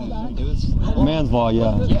 God's back law. then. It was legal. Man's law,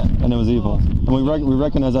 yeah, and it was evil. And we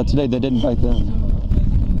recognize that today. They didn't back then.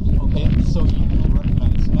 Okay, so you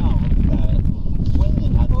recognize now that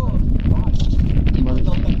women had the right to be bodied. Even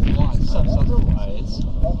though the law says otherwise,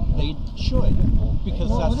 they should, because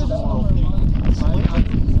that's a moral thing. Slavery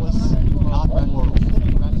was not a moral thing.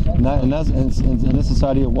 In this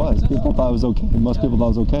society, it was. People thought it was okay. Most people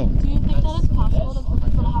thought it was okay. Do you think that it's possible for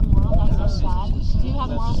people to have morals outside of God? Do you have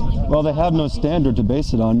morals only for Well, they have no standard to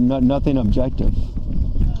base it on. Nothing objective.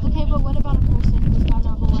 Okay, but what about a person who's found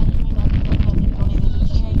out who was doing that and donated to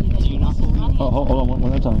charity that you invested money in? Hold on,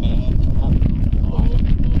 one at a time. They've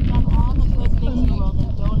done all the good things in the world.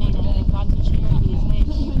 They've donated. They've gone to charities.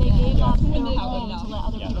 They gave up their home to let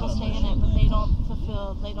other people stay in it, but they don't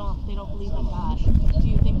fulfill. They don't believe in God. Do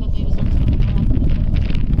you think that they deserve to live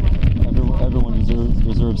Everyone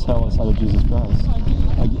deserves hell outside of Jesus Christ.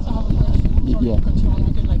 Yeah.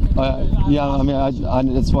 Yeah. I mean,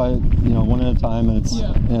 that's why, one at a time, and it's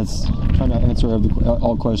trying to answer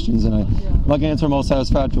all questions, and I like to answer them all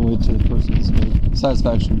satisfactorily to the person's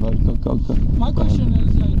satisfaction. But go. My question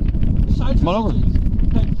is, like, besides Come on over.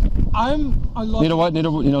 religion, like, I'm a lot. You know what?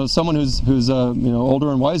 Someone who's older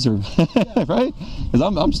and wiser, right? Because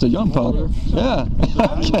I'm still young, pup. Yeah.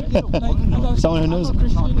 Someone who knows.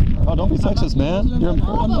 Oh, don't be sexist, man. You're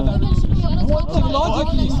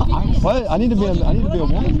Logically, what? I need to be a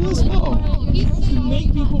woman. Yes, no. to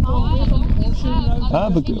make people go away from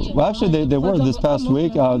abortion. Well, actually, they were this past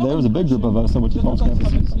week. There was a big group of us that went to college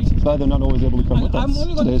campuses. But they're not always able to come with us.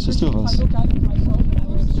 Today it's just two of us. Yeah,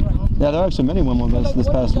 there are actually many women with us this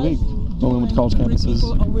past week when we went to college campuses.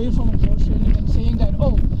 People away from abortion and saying that,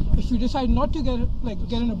 oh, if you decide not to get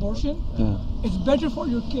an abortion, it's better for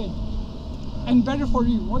your kid and better for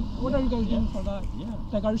you. What are you guys doing for that? Yeah.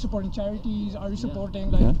 Like, are you supporting charities? Are you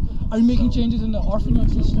supporting are you making changes in the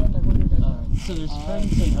orphanage system? Like, what are you guys doing? So there's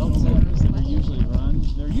friends and health centers that are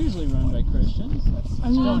usually run by Christians. I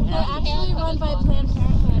mean, They're actually run by Planned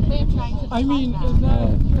Parenthood, and they're trying to I mean, define is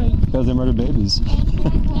that. that like? Because they murder babies.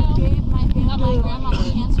 Planned Parenthood gave my grandma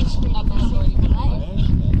cancer screening that saved her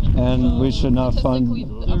life. And we should not fund.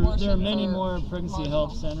 there are many more pregnancy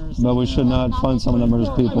help centers. But we should not fund someone that murders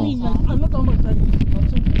I people. mean, like, I'm not talking about pregnancy.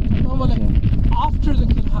 I'm talking about like after the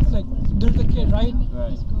kid has, like, there's a kid, right?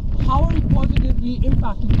 Right. How are you positively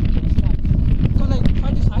impacting the kid's life? Because like, if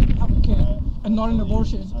I decide to have a kid and not an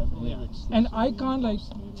abortion, and I can't like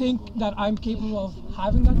think that I'm capable of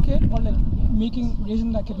having that kid or like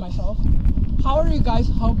raising that kid myself, how are you guys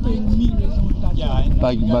helping me raising that kid?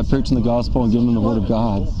 By preaching the gospel and giving them the word of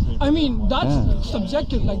God. I mean, that's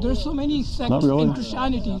subjective. Like, there's so many sects Not really. in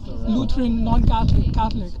Christianity, Lutheran, non-Catholic,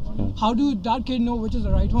 Catholic. How do that kid know which is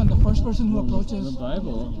the right one? The first person who approaches. The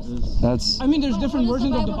Bible is. That's. I mean, there's different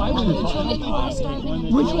versions of the Bible.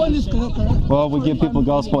 Which one is correct? Well, we give people the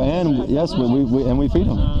gospel, and yes, we feed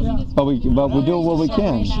them. Yeah. But we do what we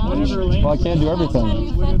can. Well, I can't do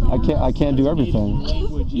everything. I can't do everything.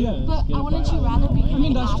 But wouldn't you rather be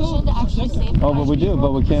taking action to actually save Oh, but we do.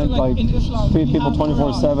 But we can't like feed people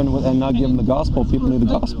 24/7 and not give them the gospel. People need the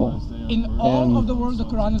gospel. In all of the world, the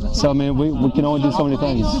Quran is the same. So I mean, we can only do so many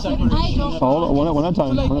things. Hold on, one at a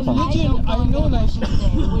time. Like, religion, I know, like,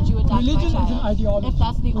 religion is an ideology. If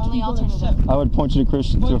that's the only alternative. I would point you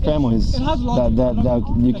to families that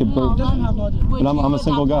you could bring. It doesn't have logic. But I'm a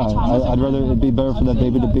single guy. I'd rather it be better for that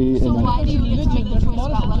baby to be So in. why do you get to make the choice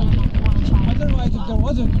about whether or not you want a child? Otherwise, if there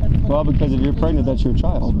wasn't. Well, because if you're pregnant, that's your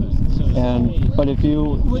child. But if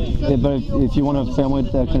you want a family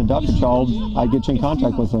that can adopt your child, I get you in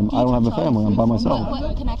contact with them. I don't have a family. I'm by myself.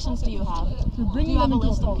 What connections do you have? Do you have a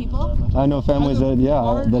list of people? I know families that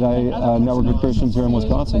I network with Christians here in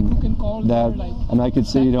Wisconsin. And I could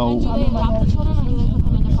see, And do they adopt the children or do they put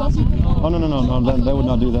them into foster care? Oh no, they would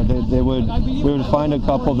not do that. We would find a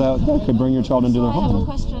couple that could bring your child into So their I have a home.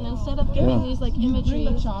 question. Instead of giving these like imagery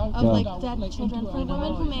of like dead children for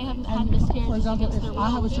women who may have had miscarriages against their will, I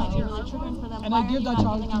have a like child, children for them, and why I are give you that not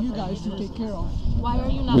child giving to out you the guys to imagery? take care of. Why are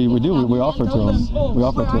you not We giving do. out We the offer to imagery? them. We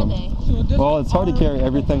offer Where to are them. they? Well, it's hard to carry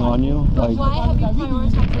everything on you. Like, Why have you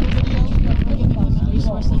prioritized giving women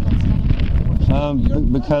resources instead of giving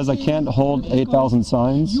abortion? because I can't hold 8,000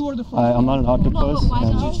 signs. I'm not an No, octopus. but why did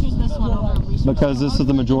and- you choose this one over resources? Because this is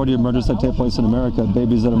the majority of murders that take place in America.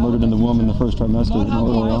 Babies that are murdered in the womb in the first trimester. Okay,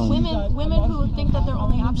 Early but on. women who think that their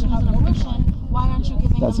only option is an abortion, why aren't you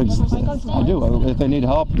giving them resources instead? I do. If they need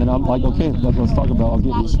help, then I'm like, okay, let's talk about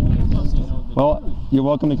it. I'll That get should you. be your poster. Well, you're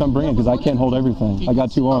welcome to come bring it because I can't hold everything. I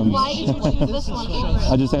got two arms. Why did you choose this one over?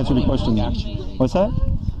 I just answered the question. What's that?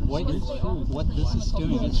 What this is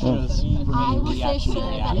doing is just I would bringing say, sir,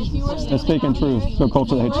 that if you were It's standing speaking out truth here, to a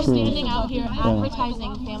culture that if hates you were truth. standing out here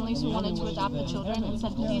advertising families who wanted to adopt the children and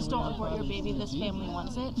said, please don't abort your baby, this family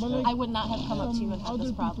wants it, I would not have come up to you and had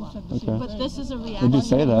this problem. Okay. But this is a Did you reaction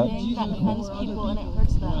say that? thing that offends people and it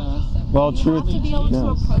hurts them. Well, You truth. have to be able to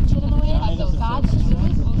Yeah. approach it in a way that God's truth.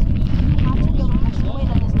 You have to be able to approach it in a way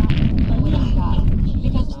that is not the way of God.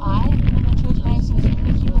 Because I, in the church, I have seen so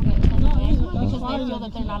many people get turned away because they feel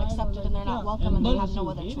that they're not accepted and they're not welcome and they have no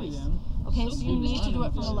other choice. Okay, so you need to do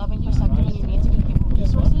it from a loving perspective and you need to give people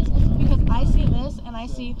resources because I see this and I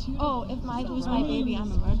see, oh, if I lose my baby,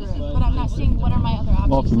 I'm a murderer. But I'm not seeing what are my other options.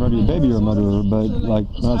 Well, if you murder your baby, you're a murderer. But like,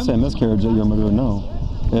 I'm not saying miscarriage that you're a murderer. No,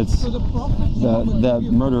 it's that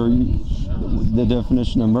murder. The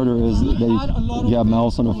definition of murder is that you have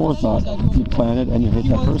malice and a forethought. You plan it and you hate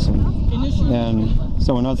that person. And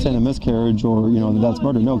so we're not saying a miscarriage or that's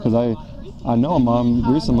murder. No, because I know a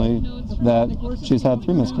mom recently that she's had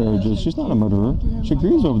 3 miscarriages. She's not a murderer. She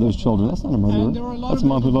grieves over those children. That's not a murderer. That's a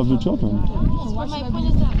mom who loves her children. But my point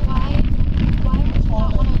is that why would you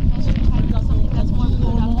not want to invest your time in something that's more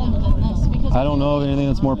productive than this? Because I don't know of anything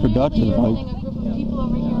that's more productive. you're getting a group of people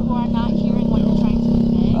over here who are not hearing what you're trying to convey.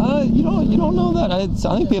 You don't know that. I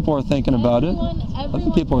think people are thinking about it. I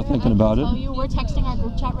think people are thinking about it. We're texting our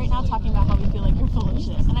group chat right now talking about how we feel like you're full of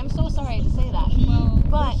shit. And I'm so sorry to say that.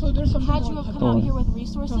 But had you have come out here with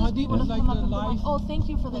resources, we would have come up and been like, oh, thank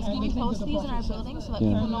you for this. Can you post these in our building so that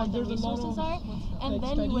people know what the resources are? And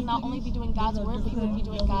then you would not only be doing God's word, but you would be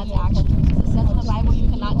doing God's actions. Because it says in the Bible, you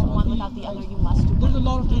cannot do one without the other. You must do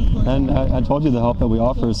both. And I told you the help that we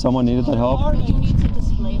offer. Someone needed that help. But you need to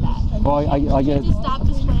display that. Well, I get. You need to stop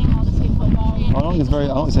displaying all this hateful imagery. I don't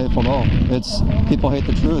think it's hateful at all. It's people hate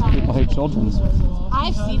the truth. People hate children.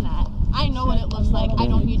 I've seen that. I know what it looks like. I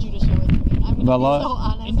don't need you to show it to me. I'm But so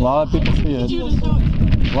honest. a lot of people see it. You to show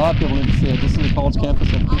it. A lot of people need to see it. This is a college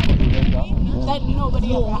campus of people who hate God. Yeah. That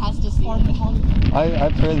nobody ever has to see it.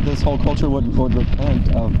 I pray that this whole culture would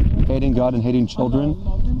repent of hating God and hating children,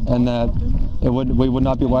 and that we would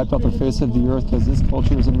not be wiped off the face of the earth because this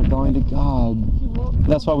culture is in rebellion to God.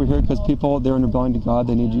 That's why we're here, because people, they're in rebellion to God.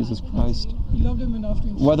 They need Jesus Christ. He loved them enough to.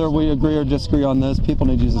 Whether we agree or disagree on this, people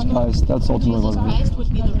need Jesus Christ. That's ultimately Jesus what it is. Christ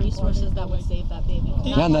would be the resources that would save that baby.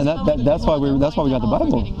 Yeah, and that's why we got the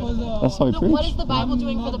Bible. That's why we preach. What is the Bible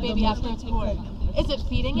doing for the baby after it's born? Is it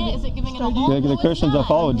feeding it? Is it giving it a home? Yeah, the Christians that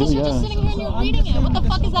follow do, Because you're yeah. just sitting here and you're reading it. What the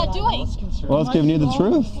fuck is that doing? Well, it's giving you the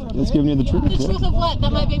truth. It's giving you the truth. The Yeah. truth of what?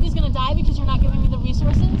 That my baby's gonna die because you're not giving me the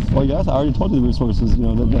resources? Well, yes, I already told you the resources. You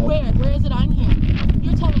know that. Where is it on here?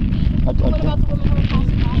 You're telling me. What about the women who are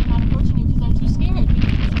passing by and not approaching you because they're too scared?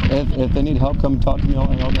 If they need help, come talk to me. I'll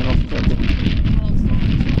get them.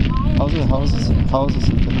 How is this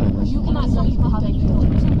intimidating? You cannot tell people how they feel.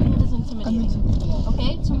 To me, it is intimidating.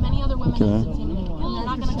 Okay? To many other women, Okay. it's intimidating. And they're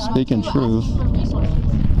not going to come Speaking to you truth. asking for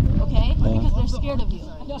resources. Okay? Yeah. Because they're scared of you.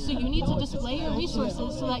 So you need to display your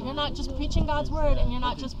resources so that you're not just preaching God's word and you're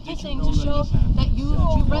not just pissing to show that you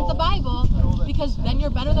read the Bible, because then you're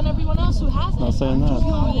better than everyone else who hasn't. Not saying that.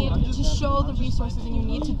 You need to show the resources and you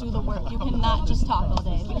need to do the work. You cannot just talk all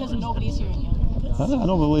day because nobody's hearing you. I don't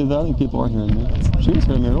believe that. I think people are hearing me. She was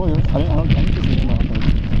hearing me earlier. I don't think she's hearing me.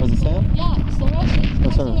 Was it Sam? Yeah, Sarah, she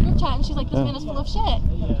texted Sarah. me in the group chat and she's like, this Yeah. man is full of shit.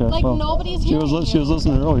 Okay, Like, well, nobody's She hearing was you.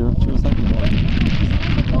 listening earlier. She was thinking about it.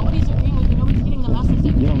 But nobody's agreeing with you. Nobody's getting the message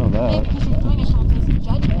that You don't know that. say, because you're doing it from a place of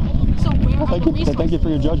judgment. So where are the resources? Thank you for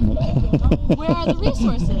your judgment. Where are the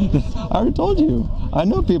resources? I already told you. I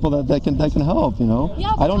know people that can help. You know.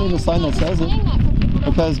 Yeah, I don't need a sign that says it.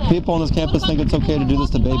 Because people on this campus think it's okay to do this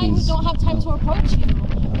to babies. Who don't have time to approach you.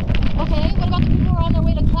 Okay, what about the people who are on their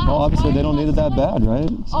way to class? Well, obviously Why they are don't you need it not that doing- bad,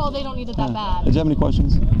 right? Oh, they don't need it that Yeah. bad. Did you have any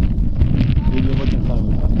questions? You're looking in front of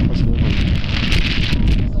me.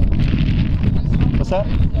 What's that?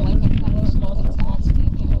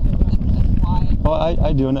 Well,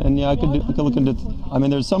 I do, and yeah, I could look into. I mean,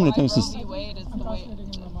 there's so many things to. The way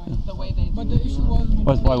they do. But the issue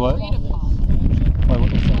was. Why what? Agreed upon. Why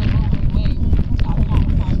what? What's that?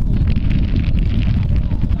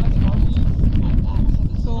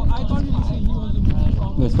 So I can't really say he was the most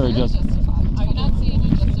strong. That's very just. Do you not see any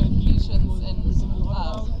justifications in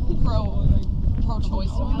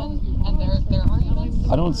pro-choice women and their arguments?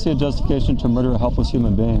 I don't see a justification to murder a helpless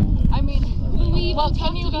human being. I mean, We well, even can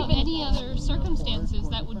talked you about even any other circumstances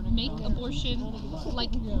that would make abortion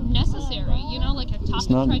like necessary, you know, like ectopic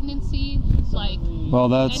not- pregnancy, like Well,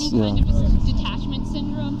 that's any kind yeah. of detachment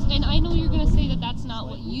syndromes. And I know you're going to say that that's not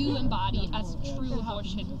what you embody as true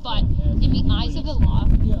abortion, but in the eyes of the law,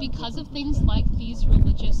 because of things like these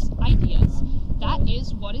religious ideas, that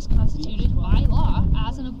is what is constituted by law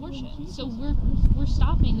as an abortion. So we're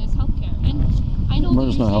stopping this healthcare. And I know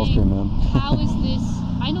Murder's that you're not saying, healthcare, man. how is this?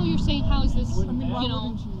 I know you're saying how is this, you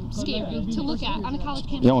know, scary to look at on a college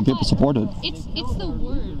campus. Yeah, when people but support it. It's the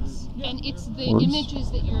words and it's the Words? images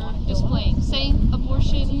that you're displaying. Saying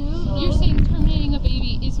abortion, you're saying terminating a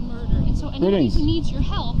baby is murder, and so anybody Greetings. who needs your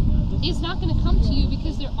help is not going to come to you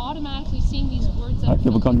because they're automatically seeing these words that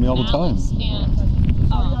People filled come to me with all the time. malice and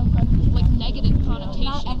like negative connotations.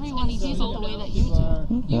 Not everyone and sees it the way that you do.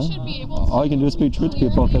 Yeah. you should be able to All you can do is speak truth to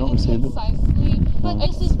people if they don't receive it. concisely But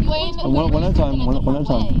this is explain One at a time, one at a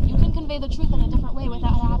time. You can convey the truth in a different way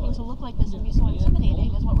without having to look like this and be so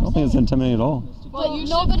intimidating, is what I we're don't think it's saying. intimidating at all. But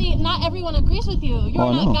nobody, not everyone agrees with you. You're Oh,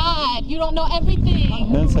 I not know. God. You don't know everything. I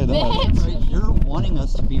didn't say that. Bitch. You're wanting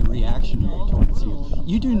us to be reactionary towards you.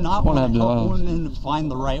 You do not Wanna want to have help to, women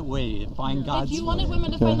find the right way, find God's If you way. wanted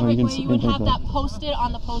women to Okay, find the well, right you way, can you would think have that. that posted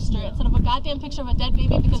on the poster instead of a goddamn picture of a dead baby,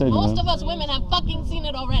 I can because say that. most of us women have fucking seen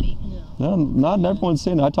it already. No, not everyone's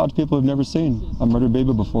seen it. I talk to people who've never seen a murdered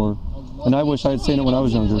baby before. And I wish I had seen it when I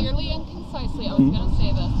was younger. Clearly and concisely, I was going to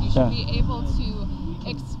say this. You should Yeah. be able to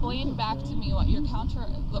explain back to me what your counter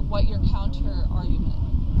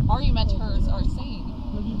argumenters are saying.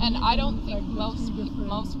 And I don't think most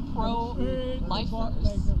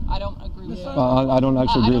pro-lifers, I don't agree with that. I don't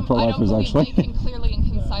actually agree with pro-lifers, I don't actually. believe they can clearly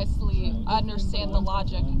and concisely understand the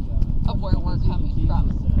logic of where we're coming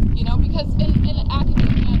from. You know, because in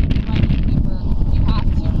academia and in writing a paper, you have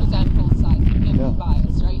to present both sides and give Yeah.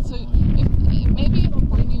 bias, right? So maybe it'll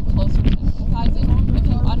bring you closer to empathizing if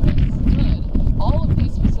you understood all of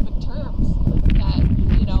these specific terms that,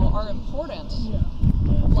 you know, are important.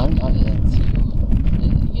 Like,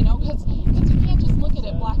 you know, because you can't just look at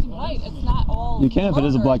it black and white. It's not all. You can if it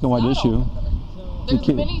is a murder. black and white It's not issue. all murder. There's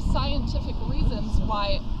can't- many scientific reasons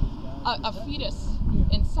why a fetus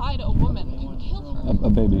inside a woman can kill her. A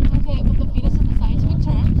baby. Okay, but the fetus is a scientific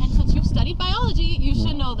term, and since you've studied biology, you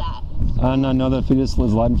should know that. And I know that fetus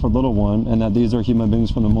is Latin for little one, and that these are human beings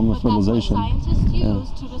from the moment of But that's what fertilization. scientists use Yeah.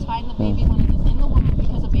 to define the baby when it is in the woman,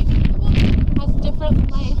 because a baby in the woman has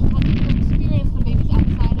different life, has different experience than babies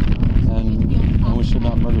outside of the womb. So you need to be able to And we should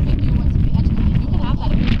not classify murder if them. you want to be educated. You can have that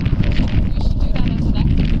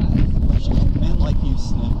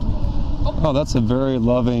Oh, that's a very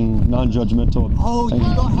loving, non-judgmental. Oh, you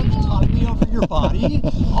thing. don't have to tie me over your body?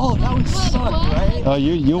 Oh, that would suck, right?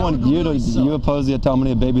 You oppose the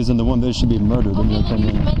autonomy of babies in the womb. They should be murdered, in your Okay, then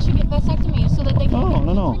opinion. men should get vasectomies so that they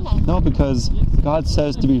can No, because God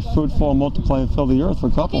says to be fruitful and multiply and fill the earth for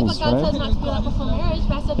Okay, couples, but God right? says not to do that before marriage.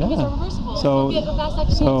 Vasectomies Yeah. are reversible. So- you get a vasectomy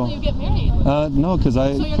until you get married. No, because So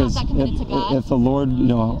you're not that committed to God? if the Lord,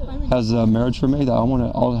 has a marriage for me,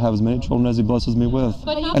 I'll have as many children as He blesses me with.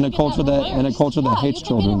 But you And a can get culture that reversed. hates you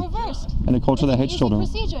children. Can get it reversed. And a culture that hates Easy children.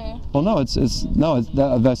 procedure. Well, no, it's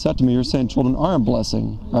that vasectomy. You're saying children are a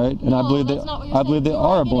blessing, right? And I believe that's not what you're they saying.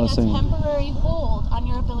 are a You are blessing. getting a temporary hold on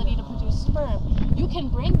your ability to produce sperm. You can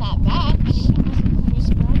bring that back, and you can produce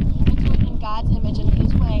sperm and do it in God's image and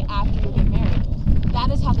His way after you get married. That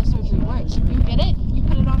is how the surgery works. You get it, you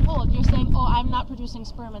put it on hold. You're saying, oh, I'm not producing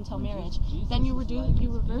sperm until marriage. Then you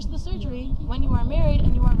reverse the surgery when you are married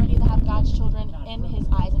and you are ready to have God's children in His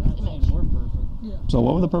eyes and His image. So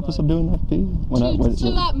what was the purpose of doing that, P?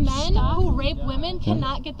 So that men who rape women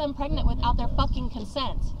cannot get them pregnant without their fucking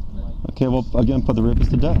consent. Okay, well, again, put the rapist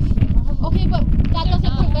to death. Okay, but that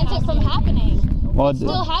doesn't prevent it from happening. Well, It's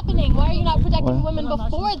still happening. Why are you not protecting women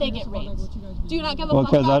before they get raped? Do you not give a fuck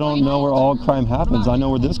because about I don't know where all crime happens. I know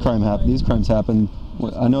where these crimes happen.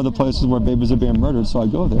 I know the places where babies are being murdered, so I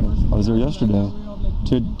go there. I was there yesterday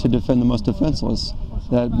to defend the most defenseless.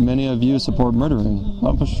 That many of you support murdering.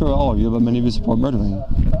 Not for sure all of you, but many of you support murdering.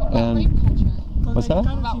 And what's that?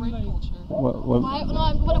 About rape culture. What?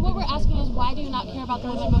 What we're asking is, why do you not care about the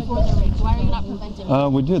women before they're raped? Why are you not preventing it?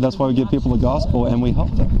 We do. That's why we give people the gospel and we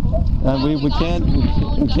help them. And we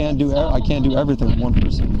can't do. I can't do everything with one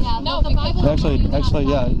person. Yeah, no, the Bible Actually,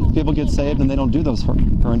 yeah. People get saved and they don't do those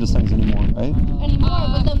horrendous things anymore, right? anymore,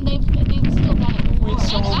 but then they've still done it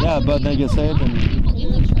before. Yeah, but they get saved and. People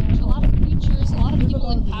in the church, a lot of preachers, a lot of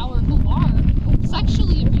people in power who are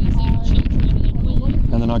sexually abusing children and women.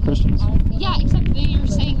 And they're not Christians. Yeah, except you're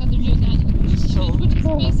saying that they're doing that in the Christian church, which is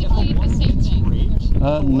basically the same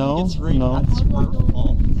thing. No. That's her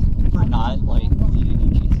fault for not believing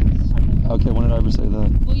in Jesus. Okay, when did I ever say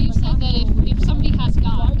that? Well, you said that if somebody has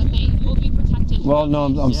God, that they will be protected. Well, no,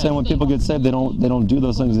 I'm saying when people get saved, they don't do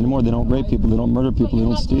those things anymore. They don't rape people, they don't murder people, they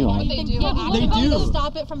don't steal. They do. They do. To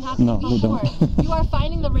stop it from happening No, they before. don't. You are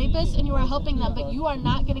finding the rapists and you are helping them, but you are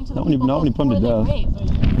not getting to the Not when you- people not when you put them to before they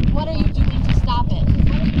rape. What are you doing to stop it?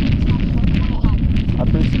 What are you doing to stop it before it happens? I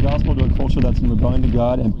preach the gospel to a culture that's in rebellion to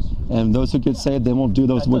God, and those who get saved, they won't do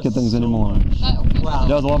those wicked things anymore. It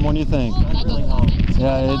does a lot more than you think.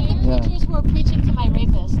 Yeah, The preachers who are preaching to my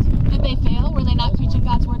rapist, did they fail? Were they not preaching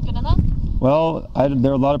God's word good enough? Well,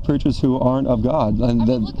 there are a lot of preachers who aren't of God, and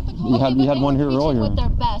you had one here earlier. With their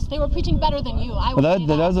best. They were preaching better than you. I would But say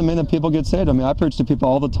that doesn't mean that people get saved. I mean, I preach to people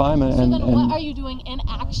all the time, So then what are you doing in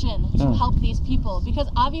action to help these people? Because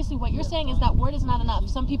obviously what you're saying is that word is not enough.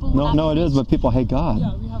 Some people will not no, be it is, reached. but people hate God.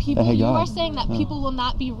 People, They hate you God. are saying that people will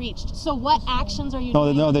not be reached. So what actions are you No,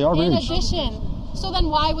 doing? no, they are in reached. addition, so then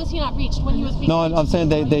why was he not reached when he was being No, I'm saying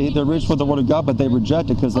they're reached with the word of God, but they reject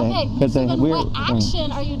it because Okay, so then we're. what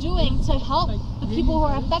action are you doing to help the people who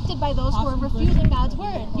are affected by those who are refusing God's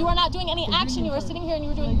word? You are not doing any action. You are sitting here and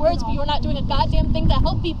you are doing words, but you are not doing a goddamn thing to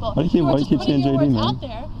help people. Why do you are keep just saying putting your JD, words man? out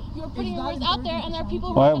there. You are putting your words out there, and there are people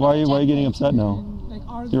who Why are are you getting reject it. upset now?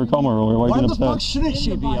 You were calm earlier. Why are you Why getting the fuck upset? shouldn't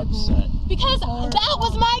she be upset? Because that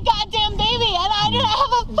was my goddamn baby, and I didn't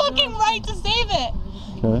have a fucking right to save it.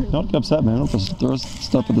 Okay, don't get upset, man. Don't just throw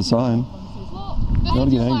stuff at the sign. Well, Don't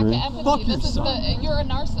this get is lack angry. of empathy. Fuck This is yourself. you're a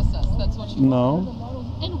narcissist. That's what you are.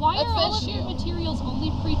 No. And why That's are the all of your issue. materials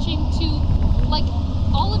only preaching to, like,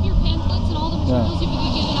 all of your pamphlets and all the materials you've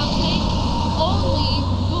been giving out today only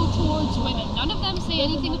go towards women? None of them say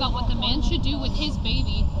anything about what the man should do with his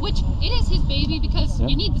baby, which it is his baby because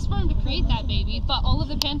you need the sperm to create that baby, but all of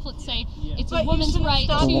the pamphlets say it's a woman's right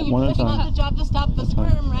Stop to... One at a It's not time. the job to stop the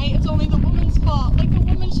sperm, right? It's only the woman's fault. Like, the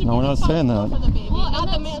woman should No, be we're not saying responsible that. for the baby, Well, not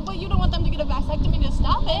and the man. But you don't want them to get a vasectomy to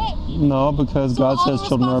stop it. No, because God So all says the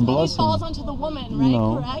children are a responsibility falls blessing. onto the woman, right?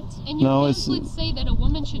 No. Correct? And your No, it's- pamphlets say that a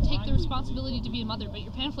woman should take the responsibility to be a mother, but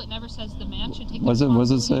your pamphlet never says the man should take the Was it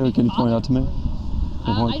responsibility say? to be Can you the point it out to me? I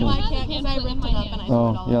don't No, I have can't the because I pamphlet in ripped my it up hand. and I threw it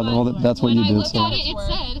all Yeah, away. well, that's what When you I did. looked So. at it, it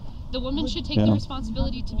said the woman should take Yeah. the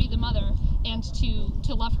responsibility to be the mother and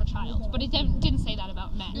to love her child. But it didn't say that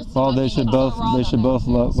about men. Well, they should both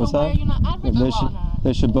love. What's So why that? are you not advocating?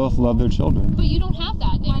 They should both love their children. But you don't have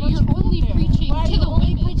that there. Why don't You're you put only it there? preaching Why are to you the only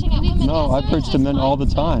women. preaching at And it's women? No, I preach to men all the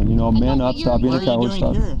time. You know, man up, stop being a What are you coward, doing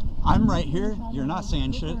stop. here? I'm right here. You're not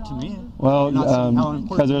saying shit to me. Well, You're not saying how because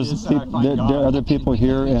important it there's is that I find there God. are other people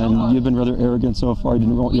here, and you've been rather arrogant so far. You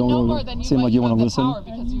We don't know more really than you, seem but like you want have to the listen. power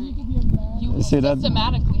because you See that?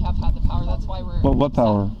 systematically have had the power. That's why we're. What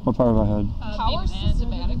power? What power have I had? Power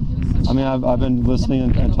systematically. I mean, I've been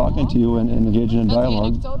listening and talking to you and engaging in That's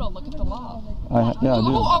dialogue. anecdotal. Look at the law. Yeah, I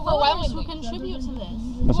Who do. overwhelmingly contribute to this?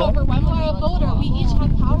 What's that? You are a voter. We each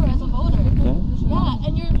have power as a voter. Yeah. Yeah,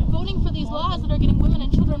 and you're voting for these laws that are getting women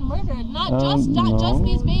and children murdered. Not just No.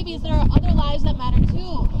 these babies. There are other lives that matter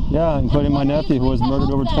too. Yeah, including my And what are you nephew who doing was to murdered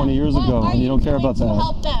help over them? 20 years What ago, are and you don't care doing about to that.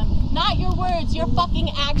 help them? Not your words, your fucking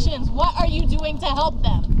actions. What are you doing to help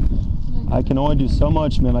them? I can only do so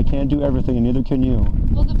much, ma'am. I can't do everything, and neither can you.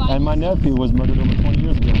 Well, the Bible And my says- nephew was murdered over 20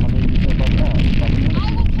 years ago. How many do you say about that?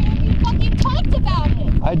 I will care if you fucking talked about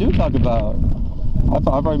it. I do talk about. I've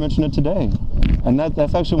already mentioned it today, and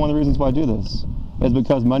that's actually one of the reasons why I do this. Is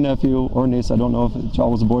because my nephew or niece, I don't know if the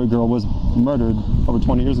child was a boy or girl, was murdered over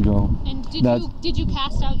 20 years ago. And did you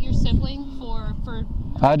cast out your sibling for?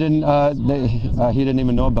 I didn't. He didn't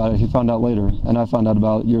even know about it. He found out later, and I found out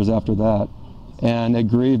about it years after that, and it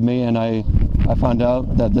grieved me. And I found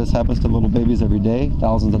out that this happens to little babies every day,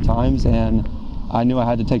 thousands of times, and I knew I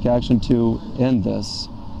had to take action to end this.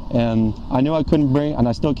 And I knew I couldn't bring, and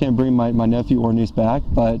I still can't bring my nephew or niece back,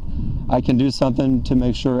 but I can do something to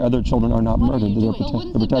make sure other children are not What are murdered. you They're doing? But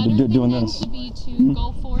wouldn't the protected better doing thing this. to be to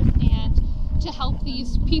go forth and to help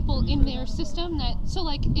these people in their system so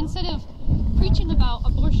like instead of preaching about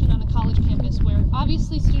abortion on a college campus where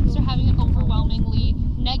obviously students are having an overwhelmingly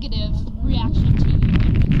negative reaction to you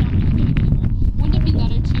and it's not really getting anywhere, wouldn't it be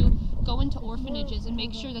better to go into orphanages and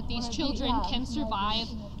make sure that these children can survive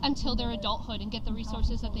until their adulthood and get the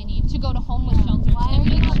resources that they need, to go to homeless shelters Why and are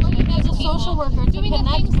you make not sure looking that as a these people social worker to doing the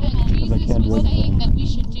connect things that women? Jesus can't do was it. saying that we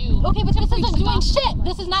should do. Okay, but to this preach isn't the doing gospel. shit.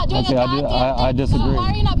 This is not doing Okay, a I goddamn thing. I disagree. So why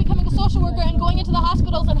are you not becoming a social worker and going into the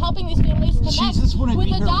hospitals and helping these families connect Jesus wouldn't with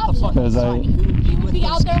be here with the adoption? fucking Because sign. You would be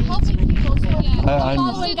out there helping people. So if you I-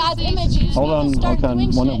 follow in God's image, you Hold on, need to start okay, doing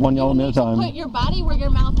one- shit. one yellow You minute need to time. put your body where your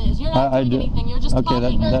mouth is. You're not I doing do. anything. You're just Okay,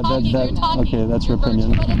 talking. You're talking. You're talking. okay, that's your You're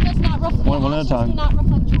opinion. But it does not reflect. One at a time. Do not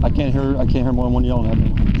reflect your I words. can't hear more than one yelling at me.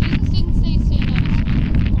 Jesus didn't say stand on the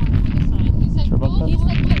street corner with a sign. He said Sure about go that? forth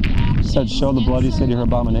with your actions. Said, show the bloody city her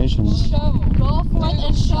abominations. Go forth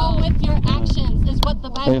and show with your actions is what the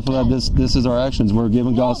Bible Faithful that says. this is our actions. We're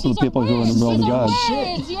giving No, gospel these to people are who are in words. the world of These are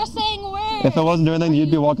God. words. You're saying words. If it wasn't doing anything,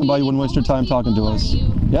 you'd be walking by. You wouldn't waste your time talking to us.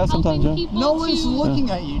 Yeah, sometimes, yeah. No one's looking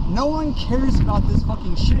at you. No one cares about this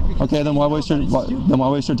fucking shit. Because Okay, then why waste your why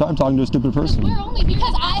waste your time talking to a stupid person? We're only here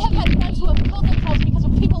Because I have had friends who have killed themselves because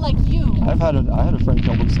of people like you. I had a friend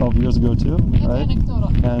kill himself years ago too, right?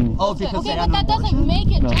 And Oh, because Okay, they but had an that doesn't abortion?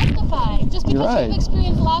 make it No. justified. Just You're because right. you've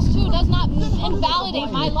experienced loss too does not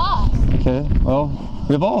invalidate my loss. okay, well,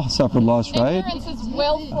 we've all suffered loss, right? Ignorance is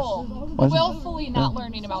willful. What is it? Willfully not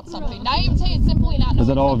learning about something. Naivete is simply not knowing. Is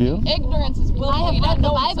that all of you? something. Ignorance is I willfully have not read the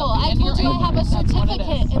knowing Bible. something, I and told you you're I have a ignorant. That's what it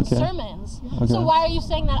certificate in Okay. sermons. Okay. So why are you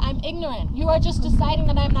saying that I'm ignorant? You are just deciding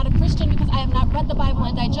that I am not a Christian because I have not read the Bible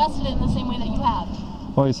and digested it in the same way that you have.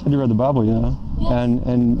 Well, you said you read the Bible, yeah. Yes. And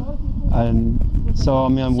so I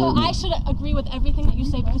mean, So I should agree with everything that you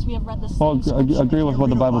say because we have read the same well, scripture. agree with what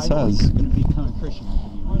the Bible says. You're going to become a Christian.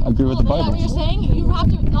 Agree with the Is that Bible. what you're saying?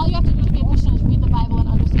 All you have to do to be a Christian is read the Bible and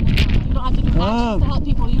understand it. You don't have to do actions to help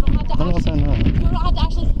people. You don't have to I'm not saying that. You don't have to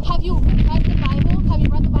actually. Have you read the Bible? Have you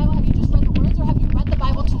read the Bible? Have you just read the words, or have you read the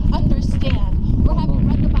Bible to understand, or have you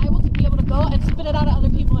read the Bible to be able to go and spit it out at other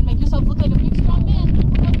people and make yourself look like a big strong man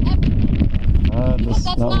without everything? Because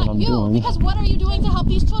that's not what I'm you. doing. Because what are you doing to help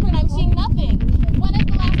these children? I'm seeing nothing. When is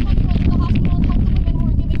the last time you went to the hospital and helped the women who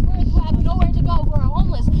are giving birth, who have nowhere to go, who are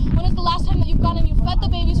homeless? When is the last time that you've gone and you fed the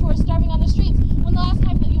babies who are starving on the streets? When the last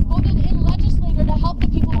time that you voted in legislator to help the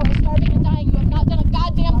people who are starving and dying? You have not done a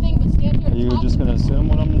goddamn thing but stand here Are and you talk. just going to assume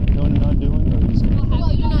what I'm doing and not doing, or are you just going to?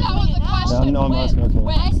 Well, you're not That was doing the it now. question. Yeah, no, I'm asking. Okay.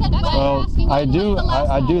 When I said when. Well, I do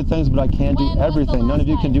I do things, but I can't do When was the everything. None of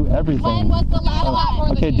you last can do time? everything. When was the last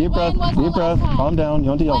time? Okay, deep breath, When was the deep breath. last time? Calm down. You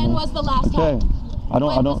don't have to yell at When me. was the last Okay. time? I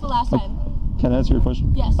don't. When was the last time? Can I answer your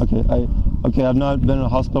question? Yes. Okay. I've not been in a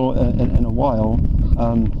hospital in a while,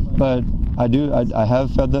 but I do. I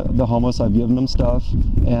have fed the homeless. I've given them stuff,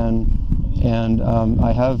 and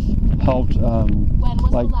I have helped. When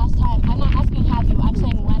was like, the last time? I'm not asking have you. I'm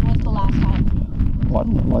saying when was the last time? well, I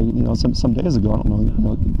don't know, like, some days ago. I don't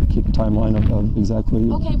know. Keep a timeline of exactly.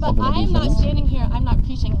 Okay, but of what I do I'm for not them. standing here. I'm not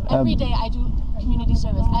preaching. Every day I do community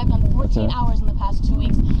service. I've done 14 hours in the past 2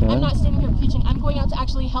 weeks. I'm not standing here preaching. I'm going out to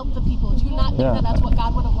actually help the people. Do you not think that that's what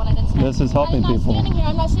God would have wanted instead? This is helping people.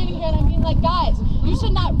 I'm not standing here and I'm being like, guys, you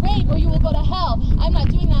should not rape or you will go to hell. I'm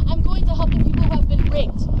not doing that. I'm going to help the people who have been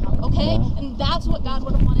raped. Okay? And that's what God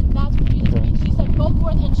would have wanted. That's what Jesus preached. He said, go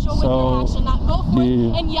forth and show with your action, not go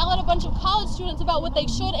forth and yell at a bunch of college students about what they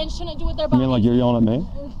should and shouldn't do with their bodies. You mean like you're yelling at me?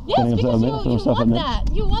 Yes, because you want that.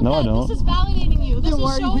 You want that. I don't. This is validating you. This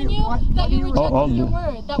is showing you that you're rejecting your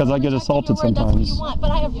word. Because I get assaulted sometimes. That's what you want.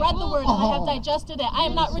 But I have read the word and I have digested it. I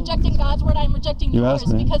am not rejecting God's word. I am rejecting yours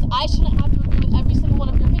because I shouldn't have to agree with every single one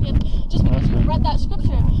of your opinions just because you've read that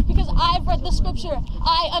scripture. Because I've read the scripture.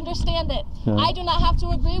 I understand it. I do not have to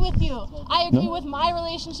agree with you. I agree with my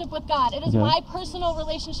relationship with God. It is my personal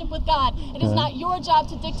relationship with God. It is not your job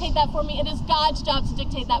to dictate that for me. It is God's job to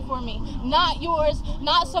dictate that for me. Not yours,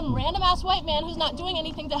 not some random ass white man who's not doing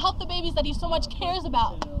anything to help the babies that he so much cares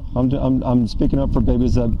about. I'm speaking up for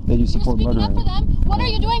babies that you support murdering. You're speaking up for them? What are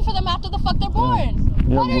you doing for them after the fuck they're born?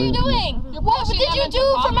 What are you doing? What did you do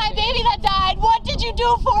for my baby that died? What did you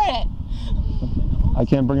do for it? I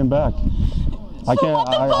can't bring him back. I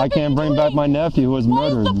can't bring back my nephew who was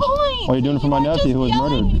murdered. What is the point? What are you doing for my nephew who was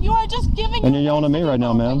murdered? You are just giving. And you're yelling at me right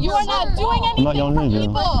now, ma'am. You are not doing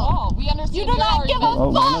anything for people. We understand. You do not give a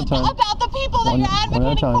fuck about the people that you're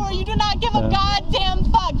advocating for. You do not give a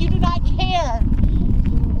goddamn fuck. You do not care.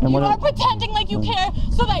 You are pretending like you care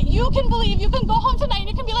so that you can believe. You can go home tonight and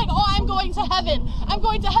you can be like, oh, I'm going to heaven. I'm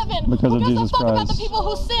going to heaven. Because of Jesus Christ. About the people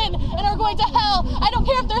who sin and are going to hell. I don't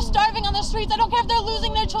care if they're starving on the streets. I don't care if they're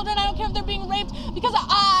losing their children. I don't care if they're being raped. Because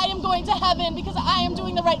I am going to heaven. Because I am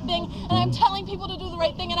doing the right thing. And I'm telling people to do the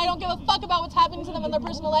right thing. And I don't give a fuck about what's happening to them in their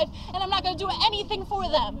personal life. And I'm not going to do anything for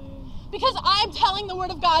them. Because I'm telling the word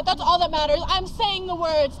of God. That's all that matters. I'm saying the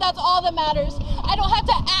words. That's all that matters. I don't have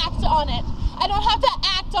to act on it. I don't have to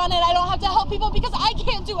act on it. I don't have to help people because I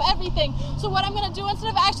can't do everything. So what I'm going to do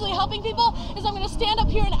instead of actually helping people is I'm going to stand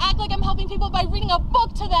up here and act like I'm helping people by reading a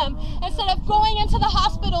book to them instead of going into the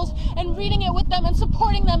hospitals and reading it with them and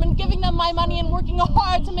supporting them and giving them my money and working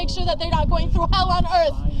hard to make sure that they're not going through hell on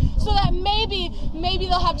earth. So that maybe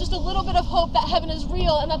they'll have just a little bit of hope that heaven is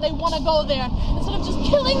real and that they want to go there instead of just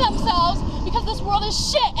killing themselves because this world is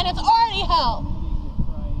shit and it's already hell.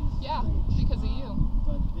 Yeah, because of you.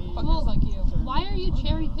 Fuckers like you. Why are you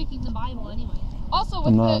cherry picking the Bible anyway? Also,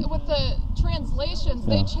 with the translations,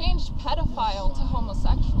 they changed pedophile to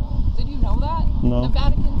homosexual. Did you know that? No. The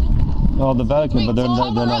Vatican did that. Oh, the Vatican, but they're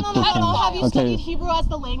not Christian. Have you studied Hebrew as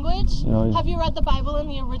the language? Have you read the Bible in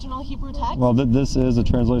the original Hebrew text? Well, this is a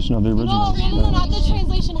translation of the original. No, not the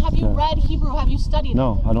translation. Have you read Hebrew? Have you studied it?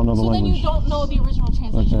 No, I don't know the language. So then you don't know the original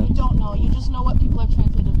translation. You don't know. You just know what people have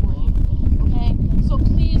translated for you. Okay? So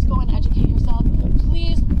please go and educate yourself.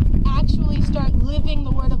 Please actually start living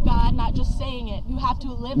the word of God, not just saying it. You have to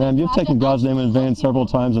live it. Ma'am, you've taken God's name in vain several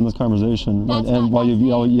times in this conversation, and while you've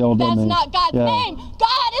yelled at me. That's not God's name.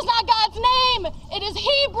 God is not God's name. It is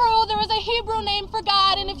Hebrew. There is a Hebrew name for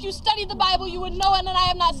God, and if you studied the Bible, you would know it, and I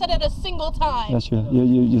have not said it a single time. Yes,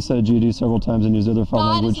 you said GD several times and used the other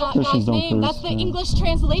five language. Christians don't curse. That's the English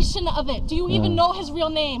translation of it. Do you even know his real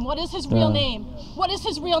name? What is his real name? What is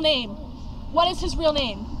his real name? What is his real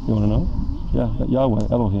name? You want to know? Yeah,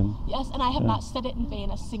 Yahweh, Elohim. Yes, and I have not said it in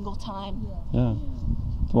vain a single time. Yeah.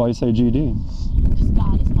 That's why you say GD. Because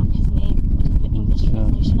God is not his name. It is the English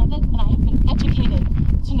translation of it, and I have been educated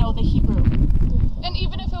to know the Hebrew. And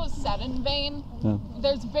even if it was said in vain,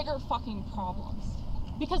 there's bigger fucking problems.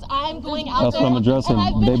 Because I'm going out there what I'm addressing. and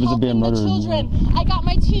I've been Babies are being murdered. children. I got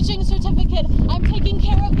my teaching certificate. I'm taking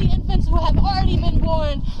care of the infants who have already been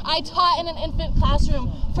born. I taught in an infant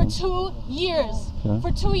classroom for 2 years.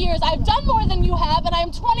 For 2 years. I've done more than you have, and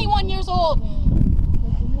I'm 21 years old.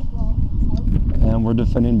 And we're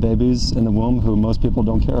defending babies in the womb who most people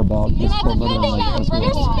don't care about. You're not defending them.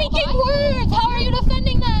 You're speaking words. How are you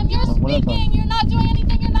defending them? You're speaking. You're not doing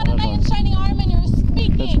anything. You're not a knight in shining armor. You're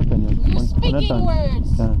speaking. You're speaking words.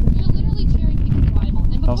 You're literally cherry picking the Bible.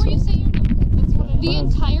 And before you say you're done, the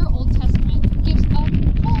entire Old Testament gives a whole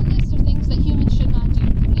list of things that humans should not do.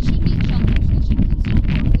 They shouldn't eat shellfish. They shouldn't consume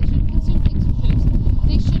pork. They shouldn't consume pigs or chips.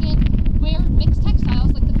 They shouldn't wear mixed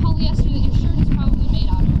textiles like the polyester that your shirt is probably made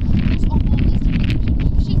out of. There's a whole list of things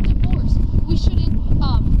we shouldn't divorce. We shouldn't,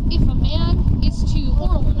 if a man is to,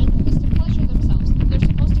 or a woman, is to pleasure themselves, they're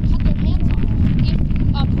supposed to cut their hands off. If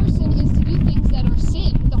a person is to do things that are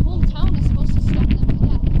sin, the whole town is supposed to stone them to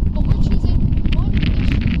death. But we're choosing one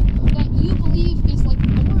issue that you believe is like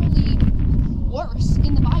morally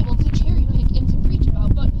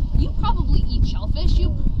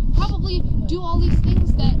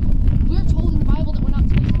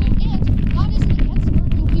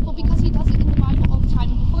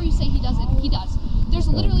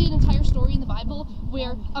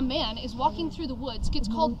man is walking through the woods, gets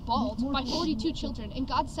called bald by 42 children, and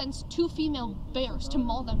God sends 2 female bears to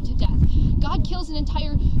maul them to death. God kills an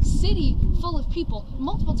entire city full of people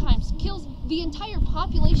multiple times, kills the entire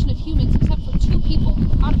population of humans except for 2 people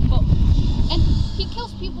on a boat. And he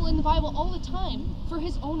kills people in the Bible all the time for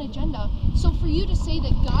his own agenda. So for you to say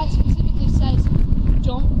that God specifically says,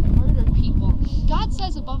 don't murder people. God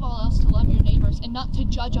says above all else to love your neighbors and not to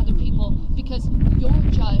judge other people, because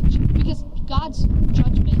because God's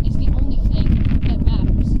judgment is the only thing that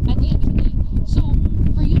matters at the end of the day. So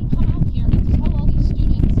for you to come out here and to tell all these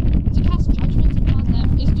students to cast judgments upon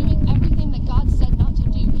them is doing everything that God said not to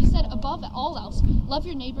do. He said above all else, love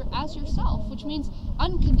your neighbor as yourself, which means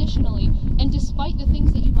unconditionally and despite the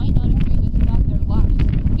things that you might not agree with about their lives.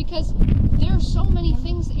 Because there are so many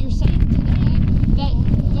things that you're saying today that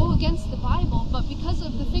go against the Bible, but because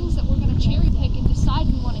of the things that we're going to cherry pick and decide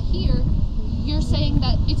we want to hear, you're saying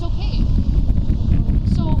that it's okay.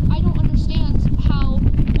 So I don't understand how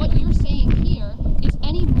what you're saying here is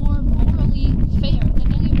any more morally fair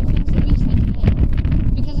than any of the things that we've said today,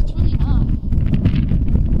 because it's really not.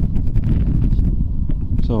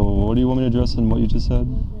 So what do you want me to address in what you just said?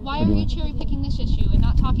 Why are you cherry picking this issue and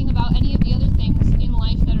not talking about any of the other things in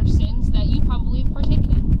life that are sins that you probably have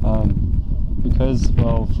partaken in? Because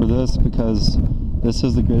this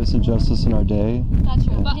is the greatest injustice in our day. That's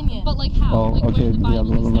your opinion. But like how? Well, like, okay, where the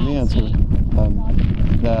Bible let me answer.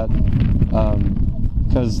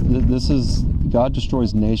 Because this is, God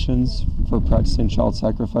destroys nations for practicing child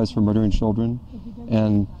sacrifice, for murdering children.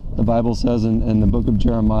 And the Bible says in the book of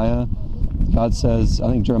Jeremiah, God says,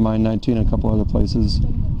 I think Jeremiah 19 and a couple other places,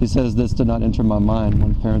 he says, this did not enter my mind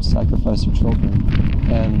when parents sacrifice their children.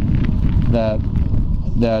 And that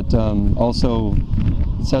also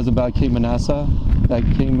it says about King Manasseh, that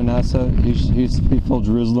King Manasseh, he filled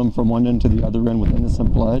Jerusalem from one end to the other end with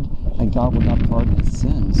innocent blood, and God would not pardon his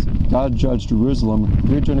sins. God judged Jerusalem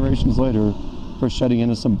 3 generations later for shedding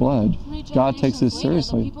innocent blood. God takes this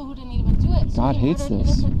seriously. People who didn't even do it. So God hates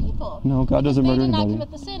this. No, God doesn't murder anybody. They did not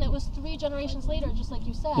commit the sin. It was 3 generations later, just like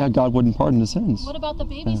you said. Yeah, God wouldn't pardon the sins. What about the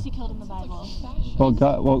babies he killed in the Bible?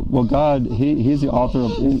 Well, God, He's the author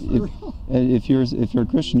of. If you're a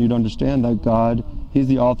Christian, you'd understand that God, He's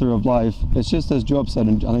the author of life. It's just as Job said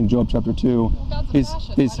in, I think, Job chapter 2. He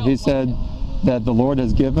said that the Lord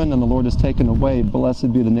has given and the Lord has taken away.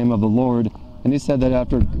 Blessed be the name of the Lord. And he said that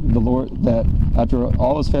after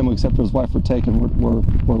all his family except for his wife were taken,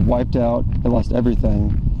 were wiped out, they lost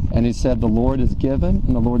everything. And he said, the Lord is given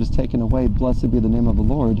and the Lord is taken away. Blessed be the name of the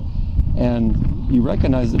Lord. And you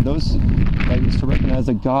recognize that to recognize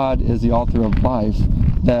that God is the author of life,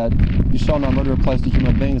 that you shall not murder applies to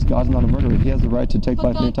human beings. God's not a murderer. He has the right to take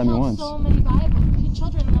life anytime he wants. So many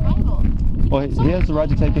children in the Bible. Well, he has the right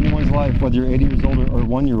to take anyone's life, whether you're 80 years old or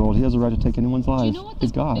 1 year old. He has the right to take anyone's life. Do you know what the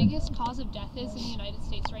He's God. biggest cause of death is in the United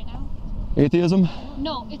States right now? Atheism?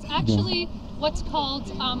 No, it's actually what's called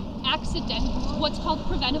what's called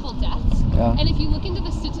preventable deaths. Yeah. And if you look into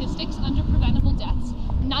the statistics under preventable deaths,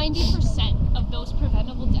 90% of those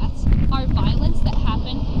preventable deaths are violence that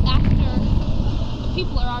happen after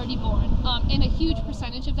people are already born. And a huge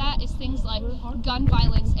percentage of that is things like gun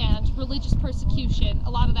violence and religious persecution. A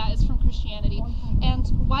lot of that is from Christianity. And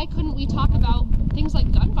why couldn't we talk about things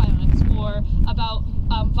like gun violence or about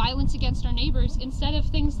violence against our neighbors instead of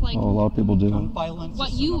things like... Oh, a lot of people do. Gun violence.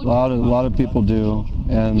 What you would... A lot of people do.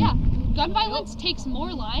 And yeah, gun violence takes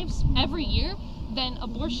more lives every year than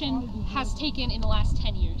abortion has taken in the last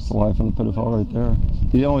 10 years. the life from the pedophile right there.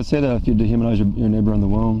 You don't always say that if you dehumanize your neighbor in the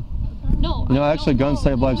womb. No. You know, actually, guns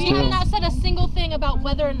save lives too. We have not said a single thing about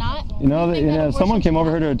whether or not. You know, if someone came over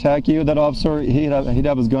here to attack you, that officer, he'd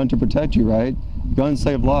have his gun to protect you, right? Guns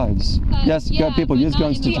save lives. Yes, yeah, people use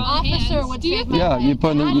guns to. The officer would save my life. You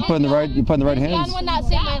put in the right hands. Jan would not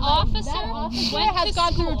save my life. That officer has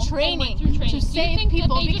gone through training to save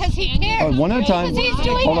people because he cares. Oh, one at a time. Because he's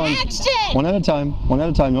doing Hold on. action. One at a time. One at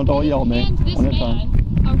a time. Don't all yell at me. One at a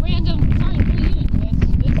time. A random. Sorry, who are you,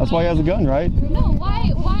 Chris? That's why he has a gun, right? No, why?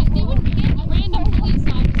 They wouldn't hand a random police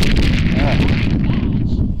officer a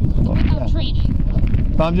badge without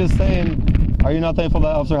training. But I'm just saying. Are you not thankful that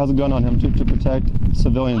officer has a gun on him to protect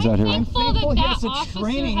civilians out here? I'm thankful he has that a officer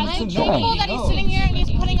training has to I'm a know. thankful that he's sitting here and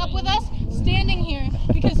he's putting up with us, standing here,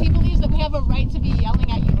 because he believes that we have a right to be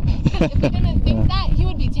yelling at you. Because if he didn't think that, he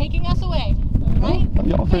would be taking us away, right?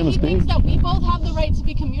 Y'all freedom of He thinks speech. that we both have the right to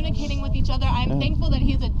be communicating with each other. I'm thankful that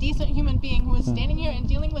he's a decent human being who is standing here and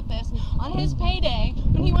dealing with this on his payday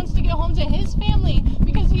when he wants to get home to his family,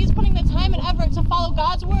 because he's putting the time and effort to follow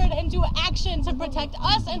God's word and do action to protect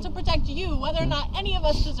us and to protect you, whether or not any of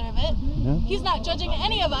us deserve it. Yeah. He's not judging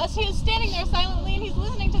any of us. He is standing there silently and he's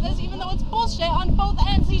listening to this, even though it's bullshit on both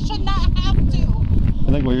ends. He should not have to.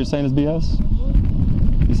 I think what you're saying is BS.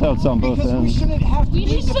 You said it's on both Because we ends. shouldn't have to You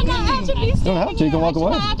be should not have to be standing You don't have to. You can walk here.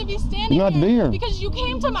 away. I should not have to be standing You don't have to be here. Because you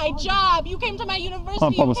came to my job, you came to my university,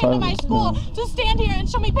 you public came to my service, school to stand here and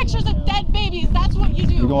show me pictures of dead babies. That's what you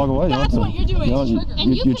do. You can walk away. That's what you're doing. No,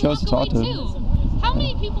 And you you can chose to walk talk away to too. him. How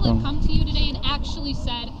many people have come to you today and actually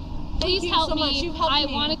said, please you help so much. me, You've helped I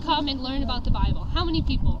me." want to come and learn about the Bible? How many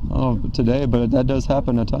people? Oh, today, but that does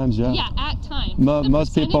happen at times, yeah. Yeah, at times. Mo- The most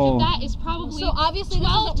percentage people- of that is probably So obviously this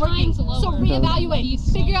 12 isn't working. times lower. So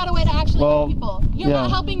reevaluate. Figure out a way to actually Well, help people. You're yeah.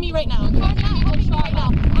 not helping me right now. You are not helping me right now.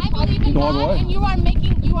 I believe in You can walk God, away. and you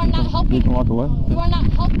are not helping. You can walk away. You are not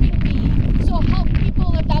helping me. So help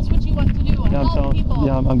people if that's what you want to do. Yeah, Help people.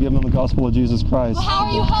 I'm giving them the gospel of Jesus Christ. Well, how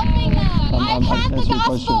are you helping them? I'm I've had the answering your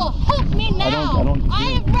gospel. question. Help me now. I don't I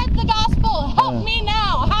have read the gospel. Help Yeah. me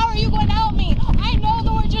now. How are you going to help me? I know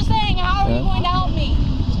the word you're saying. How are you Yeah. going to help me?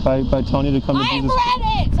 By telling you to come to I've Jesus. read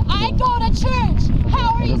it. I go to church.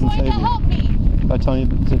 How are That you doesn't going to save you. help me? By telling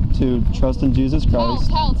you to trust in Jesus Christ.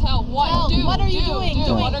 Tell. What? Well, Do. what are you do, doing?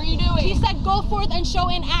 Do. What are you doing? He said, "Go forth and show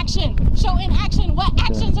in action. Show in action. What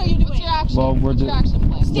actions are you doing? What's your action? Well, we're What's your do- action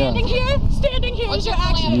plan? Standing here. Standing here What's is your your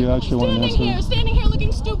plan? action. You actually want an answer? Standing here,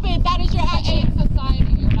 looking stupid. That is your action. In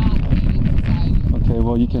society, you're not leaving society. Okay,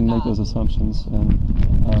 well, you can make those assumptions, and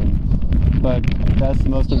but that's the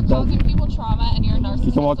most You're of that. causing people trauma, and you're a narcissist.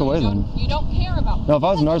 You can walk so away then. You don't care about. No, if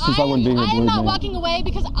I was a narcissist, I wouldn't be here. I am Believe not me. walking away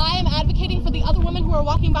because I am advocating for the other women who are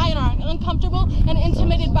walking by and are uncomfortable and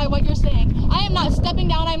intimidated by what you're saying. I am not stepping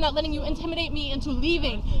down. I am not letting you intimidate me into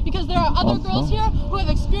leaving because there are other girls here who have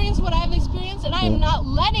experienced what I have experienced, and I am not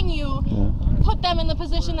letting you put them in the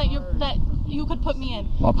position that you could put me in.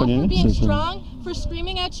 I'll put you in for a being position. strong, for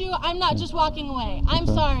screaming at you, I'm not just walking away. I'm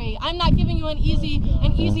sorry. I'm not giving you an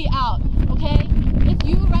easy out. Okay? If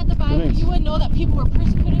you read the Bible, Thanks. you would know that people were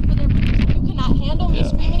persecuted for their beliefs. If you cannot handle me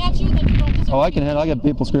screaming at you, then you don't deserve. Oh, I can handle. I get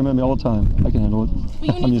people screaming at me all the time. I can handle it.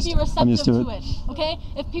 But you need to be I'm receptive used to to it. it. Okay?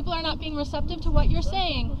 If people are not being receptive to what you're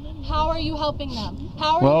saying, how are you helping them?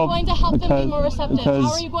 How are Well, you going to help them be more receptive? because-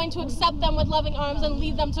 How are you going to accept them with loving arms and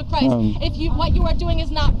lead them to Christ if what you are doing is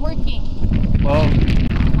not working? Well,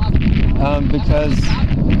 because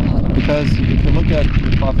if you look at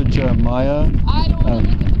the prophet Jeremiah. I don't want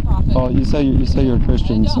to look at the prophet. Oh, you say you're a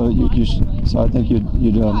Christian, so so I think you'd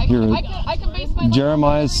hear it. I can base my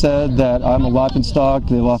Jeremiah said that I'm a laughingstock.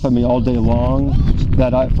 They laugh at me all day long.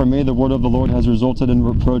 That for me, the word of the Lord has resulted in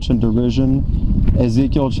reproach and derision.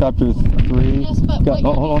 Ezekiel chapter 3. Yes, but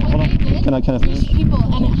hold on. Can I finish? Reach people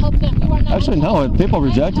and it helped them. You are not. Actually, no. People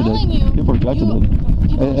rejected it. People rejected it.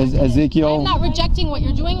 Ezekiel. I'm not rejecting what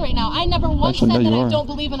you're doing right now. I never once said that I don't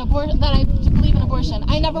believe in abortion. That I believe in abortion.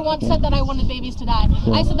 I never once said that I wanted babies to die.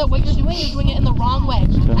 I said that what you're doing it in the wrong way.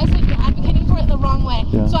 I said you're advocating for it in the wrong way.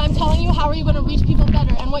 So I'm telling you, how are you going to reach people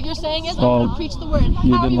better? And what you're saying is, I'm going to preach the word.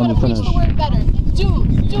 How are you going to preach the word better? Do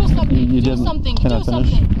something. You do didn't. something. Can do I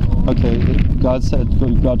finish? something. Okay,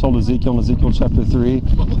 God told Ezekiel in Ezekiel chapter 3,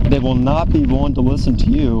 they will not be willing to listen to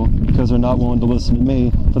you because they're not willing to listen to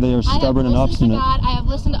me, for they are stubborn and obstinate. I have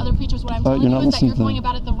listened to other preachers. What I'm telling you is that you're going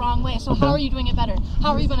about it the wrong way. So how are you doing it better?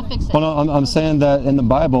 How are you going to fix it? Well, no, I'm saying that in the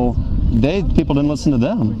Bible, people didn't listen to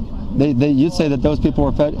them. You'd say that those people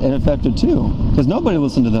were ineffective too, because nobody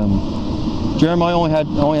listened to them. Jeremiah only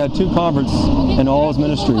had 2 converts in all his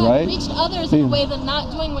ministry, right? Reached others in a way than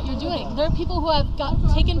not doing what you're doing. There are people who have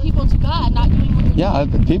taken people to God, not doing what you're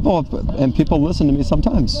doing. People listen to me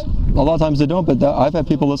sometimes. A lot of times they don't, but I've had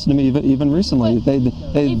people listen to me even recently.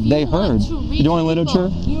 They heard. You doing literature?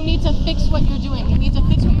 You need to fix what you're doing. You need to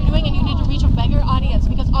fix what you're doing, and you need to reach a bigger audience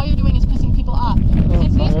because all you're doing is pissing people off.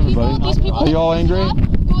 If these people Are you all angry?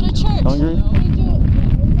 Go to church. Hungry?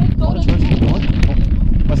 Go to church.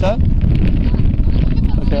 What's that?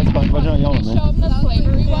 Okay, that's fine. But you're not yelling at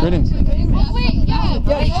me. Greetings.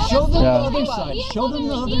 Yeah, show them the other side. Show them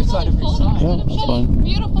the other side of your sign. Yeah, that's fine.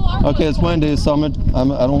 Beautiful art. Okay, it's windy, so I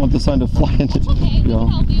don't want the sign to fly into Okay, we can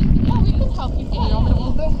help you. Yeah, we can help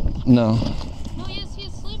you. No. No, he has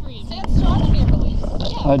slavery.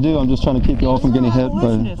 I do. I'm just trying to keep you all from getting hit.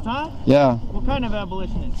 Abolitionist, But huh? yeah. What kind of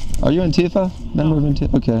abolitionist? Are you Antifa? Member of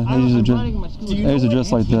Antifa? Okay. They usually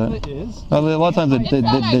dress like that. A lot of times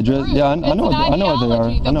they dress. Yeah, I know what they are. I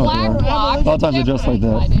know what they are. A lot of times they dress like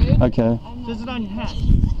that. Okay. Says it on your hat.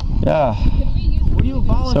 Yeah. What are you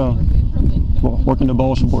abolishing? So, working to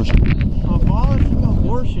abolish abortion. Abolishing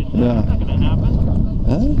abortion? Yeah. That's not going to happen.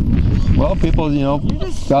 Well, people, you know,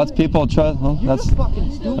 God's people trust. Well, that's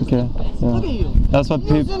fucking stupid. okay. Yeah. Look at you. That's what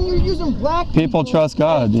You're using black people trust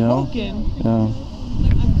God. You know. Token. Yeah.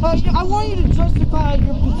 I want you to justify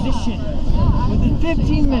your position within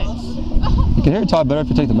 15 minutes. You can hear you talk better if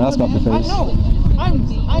you take the mask off your face. I know. I'm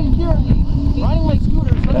here riding my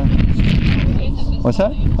scooter. So What's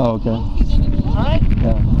that? Oh, okay. Alright?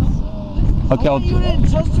 Yeah. Okay, I want you to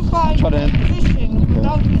justify your position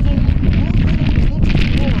without using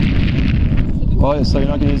well, so you're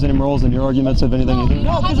not going to use any morals in your arguments of anything either?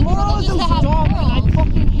 No, because moralism is dumb and I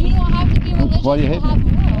fucking hate You don't have to be religious. Why do you hate me?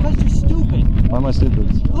 Because you're stupid. Why am I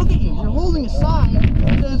stupid? Look at you. You're holding a sign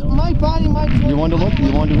that says, my body, my choice. You wanted to look?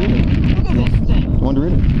 You wanted to read it? Look at this thing. You wanted to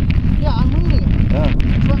read it? Yeah, I'm reading it. Yeah.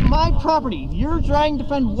 It's my property. You're trying to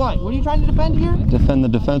defend what? What are you trying to defend here? Defend the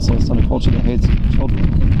defenseless in a culture that hates children.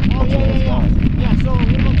 Oh, yeah. Yeah, so what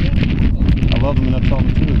about you? I love them and I tell them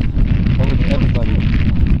the truth. Everybody.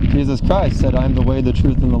 Jesus Christ said, I am the way, the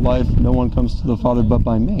truth, and the life. No one comes to the Father but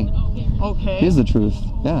by me. Okay. He's the truth.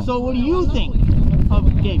 Yeah. So what do you think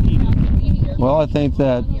of gay people? Well, I think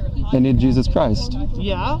that they need Jesus Christ.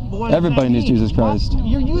 Yeah, but what does Everybody that needs mean? Jesus Christ.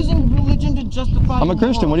 You're using religion to justify. I'm a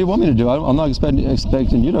Christian. What do you want me to do? I'm not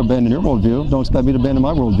expecting you to abandon your worldview. Don't expect me to abandon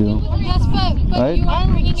my worldview. Yes, but Right? you are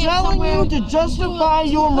bringing I'm it telling somewhere you to justify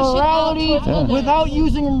your push it out morality towards others. without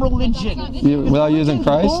using religion. Without using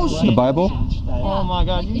Christ, the Bible? Oh my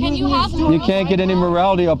God! Can you have You can't get any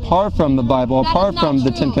morality apart from the Bible, apart from the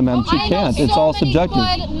Ten Commandments. You can't. It's all subjective.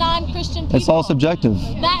 Non-Christian people. It's all subjective.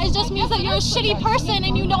 That is just means that you're a shitty person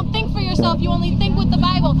and you don't think for yourself. You only think with the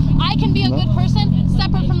Bible. I can be a good person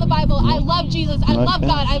separate from the Bible. I love Jesus. I love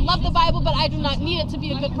God. I love the Bible, but I do not need it to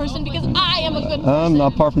be a good person because I am a good person.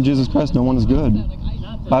 Apart from Jesus Christ, no one is good.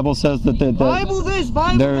 Bible says that Bible this,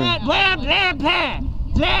 Bible that, blah blah blah.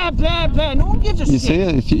 Blah, blah, blah. No one gives a shit. You see,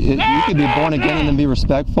 if you could be born again and then be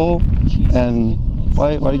respectful, and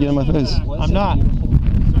why do you get in my face? I'm not.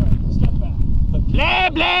 Blah,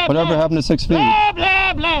 blah, Whatever happened to 6 feet? Blah,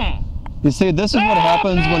 blah, blah. You see, this is what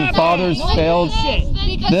happens when fathers fail.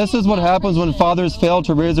 This is what happens when fathers fail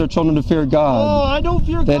to raise their children to fear Oh, God. I don't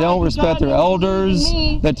fear God. They don't respect their elders.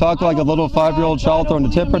 They talk like a little 5-year-old child throwing a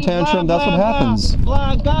temper tantrum. That's what happens.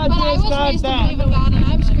 Blah, God But I this, was God raised to that. believe in God and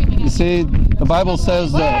I'm screaming You at see, the Bible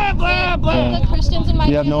says that. Blah, blah, the Christians in my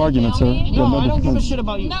You have no family argument, sir. fail me. You have No, I no don't give a defense. shit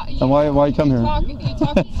about you. And why you come here? You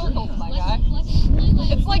talk in circles, my guy.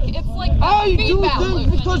 It's like I do feedback things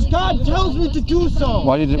loop. because God tells me to do so.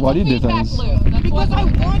 Why do you do things? Because I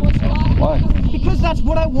want to. Why? Because that's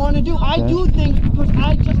what I want to do. I do things because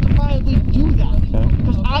I justifiably do that.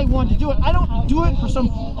 Because I want to do it. I don't do it for some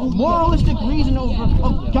moralistic reason of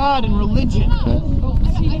God and religion.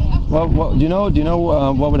 Well, do you know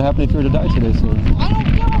what would happen if you were to die today, sir? I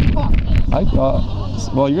don't give a fuck.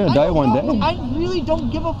 Well, you're gonna die one day. I really don't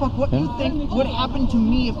give a fuck what you think would happen to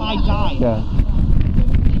me if I died. Yeah.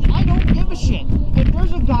 I don't give a shit. If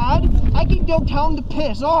there's a God, I can go tell him to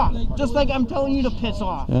piss off, just like I'm telling you to piss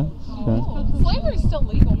off. Yeah. Slavery is still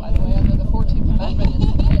legal, by the way, under the 14th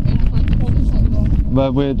Amendment.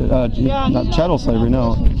 But with not chattel slavery,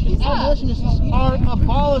 no. Abolitionists are for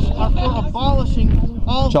abolishing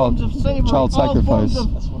all forms of slavery, child sacrifice. You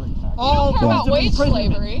don't care about wage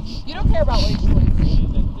slavery. You don't care about wage slavery.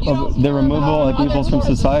 The removal of evils from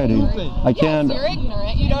society. I can't. Yes, you're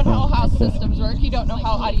ignorant. You don't know how systems work. You don't know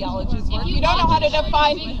how ideologies work. You don't know how to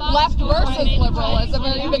define left versus liberalism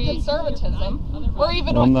or even conservatism, or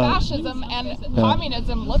even what fascism and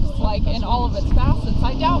communism looks like in all of its facets.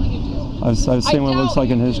 I doubt you do. I've seen what it looks like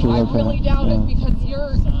in history. I really doubt it because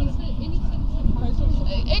you're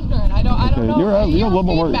ignorant. I don't know. You're a little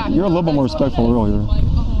bit more respectful earlier.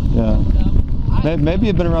 Yeah. Maybe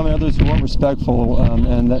you've been around others who weren't respectful,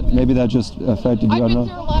 and maybe that just affected you. I've been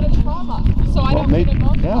through a lot of trauma, so I don't get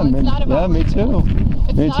emotional. It's not about me too.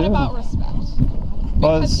 It's not about respect.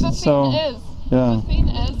 Well, Because the thing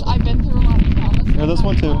is, I've been through a lot of trauma. So Yeah, this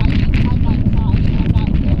one too. I'm not crying, I'm not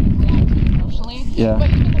reacting emotionally. Yeah. But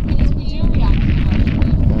even the things we do react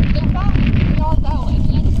emotionally, they're valid. They are valid.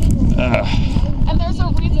 And there's a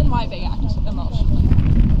reason why they act emotionally.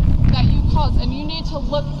 That you cause, and you need to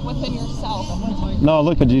look within yourself. No,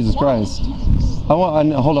 look at Jesus Christ.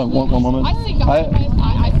 Hold on one moment. I see God.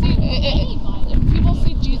 I see people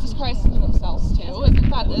see Jesus Christ in themselves too. Isn't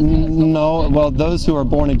that? No, well, those who are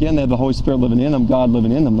born again, they have the Holy Spirit living in them, God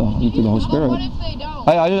living in them through the Holy Spirit. What if they don't?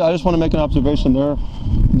 I just want to make an observation there.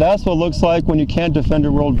 That's what it looks like when you can't defend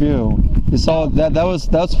your worldview. You saw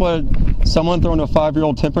that's what someone throwing a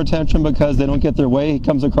 5-year-old temper tantrum because they don't get their way. He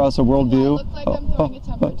comes across a worldview. Does that look like I'm throwing a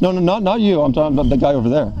temper tantrum? No, not you. I'm talking about the guy over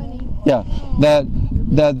there. Yeah, that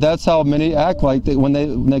that's how many act like when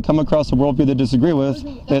they come across a worldview they disagree with,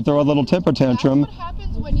 they throw a little temper tantrum. That's what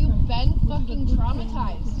happens when you've been fucking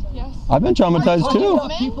traumatized. Yes. I've been traumatized too.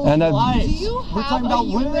 And do you have a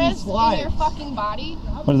uterus in your fucking body?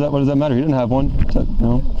 What does that matter? He didn't have one.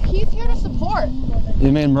 No. He's here to support.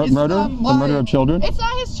 You mean murder? The murder of children? It's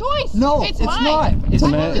not his choice. No, it's not. mine. It's I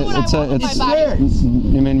do what I want with my body.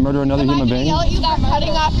 You mean murder another human being? Am I gonna yell at you for cutting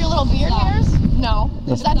off your little beard hairs? No.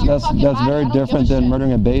 That's your fucking That's body. very I don't give a different than shit.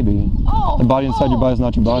 murdering a baby. Oh, The body inside your body is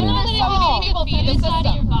not your body. You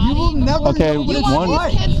will never Okay, know what it's one.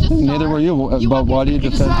 like. Neither were you. But why do you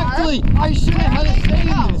defend? Exactly. I shouldn't have to say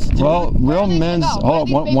this. Well, real men's.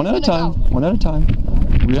 Hold on, one at a time. One at a time.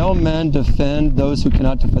 Real men defend those who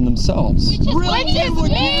cannot defend themselves. Real men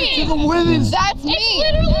would give it to the women. That's me.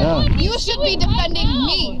 Yeah. You should be defending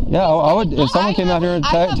me. Yeah, I would. If someone came out here and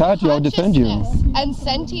attacked you, I would defend you. And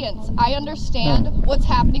sentience. I understand what's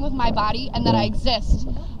happening with my body and that I exist.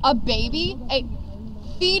 A baby, a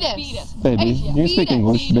fetus. Baby. You can speak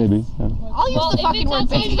English, baby. Yeah. I'll use the fucking word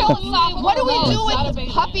baby. What do we do with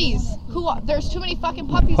puppies? There's too many fucking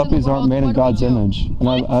puppies. Puppies aren't made in God's image, and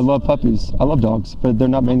I love puppies. I love dogs, but they're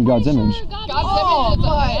not made in God's image.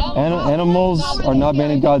 Animals are not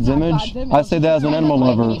made in God's image. I say that as an animal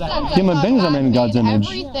lover. Human beings are made in God's image.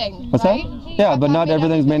 What's that? Yeah, but not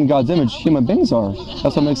everything's made in God's image. Human beings are.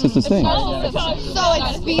 That's what makes us distinct. So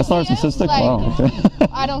it's species. That's narcissistic? Wow, okay.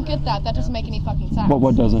 I don't get that. That doesn't make any fucking sense.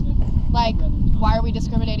 What doesn't? Like, why are we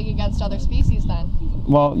discriminating against other species then?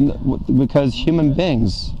 Well, because human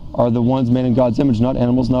beings are the ones made in God's image, not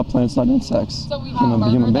animals, not plants, not insects. So we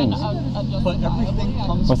human beings. But everything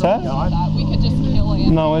comes What's from that? God. We could just kill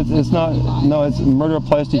animals. No, it's not. No, it's murder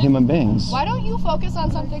applies to human beings. Why don't you focus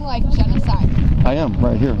on something like genocide? I am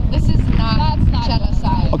right here. This is not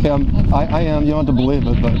genocide. Okay, I am. You don't have to believe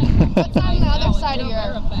it, but. What's on the other side of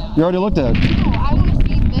your? You already looked at it. No, I want to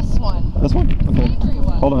see this one. This one? Okay.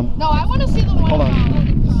 Hold on. No, I want to see the one. Hold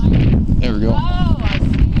on. There we go. Oh, I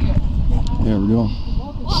see. There we go.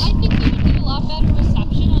 Well, I think you would get a lot better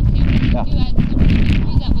reception on camera if you had some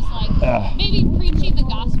imagery that was like maybe preaching the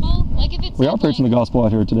gospel. Like if it's We are preaching the gospel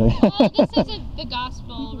out here today. Well, this isn't the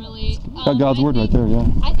gospel really. Got God's word right there, yeah.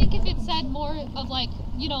 I think if it said more of like,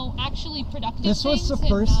 actually productive This was the things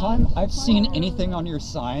first and, time I've seen anything on your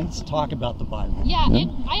signs talk about the Bible. Yeah,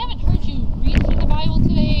 and I haven't heard you read through the Bible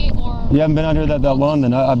today or... You haven't been out here that long,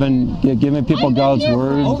 then. I've been giving people God's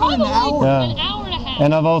word. Over an hour. Yeah. An hour and a half.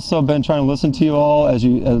 And I've also been trying to listen to you all as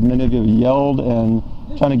many of you have yelled and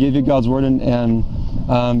trying to give you God's word and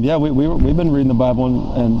yeah, we've been reading the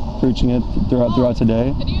Bible and preaching it throughout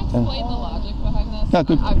today. Could you explain the logic behind this? Yeah,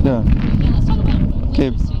 good. Yeah. Yeah, let's talk about Okay.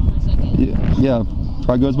 literacy for a second. Yeah.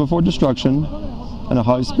 Pride goes before destruction, and a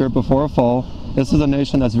haughty spirit before a fall. This is a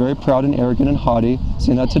nation that's very proud and arrogant and haughty.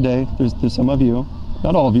 Seeing that today, there's some of you,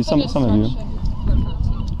 not all of you, some of you.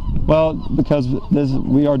 Well, because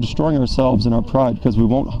we are destroying ourselves in our pride because we're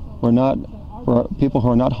people who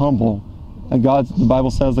are not humble. And the Bible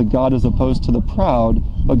says that God is opposed to the proud,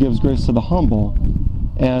 but gives grace to the humble.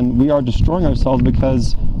 And we are destroying ourselves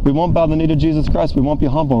because we won't bow the knee to Jesus Christ. We won't be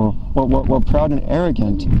humble. We're proud and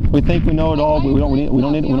arrogant. We think we know it all. We don't need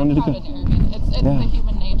to go. It's the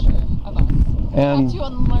human nature of us. And you have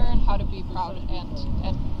to unlearn how to be proud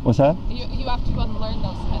and what's that? you have to unlearn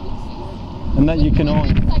those tendencies. And that you can only.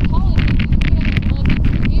 In psychology, you have to learn these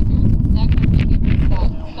behaviors, negative behaviors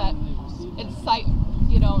that incite,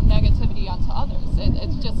 negativity onto others.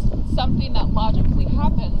 It's just something that logically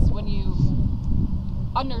happens when you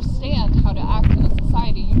understand how to act in a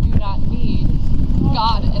society. You do not need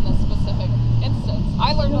God in this specific instance.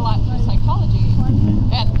 I learned a lot through psychology,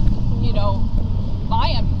 and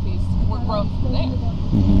my empathies were grown from there.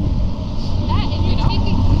 That and you're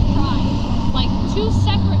taking pride, like two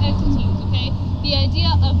separate entities, okay? The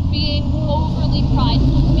idea of being overly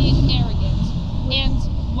prideful, being arrogant, and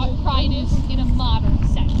what pride is in a modern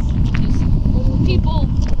sense, which is people,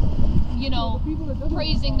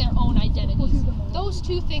 praising their own identities. Those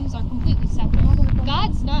two things are completely separate.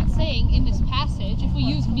 God's not saying in this passage, if we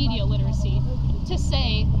use media literacy, to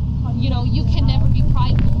say, you can never be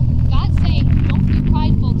prideful. God's saying, don't be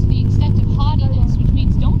prideful to the extent of haughtiness, which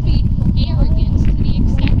means don't be arrogant to the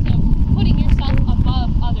extent of putting yourself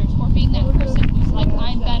above others or being that person who's like,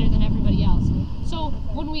 I'm better than everybody else. So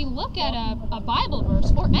when we look at a Bible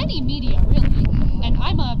verse or any media really, and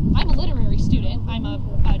I'm a literary student, I'm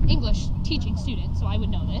an English teaching student, so I would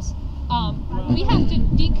know this. We have to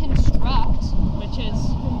deconstruct, which is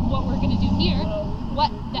what we're going to do here,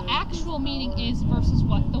 what the actual meaning is versus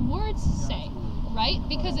what the words say, right?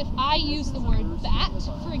 Because if I use the word bat,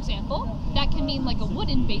 for example, that can mean like a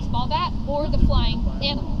wooden baseball bat or the flying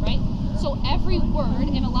animal, right? So every word,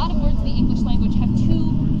 and a lot of words in the English language have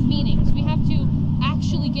two meanings. We have to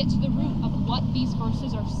actually get to the root of what these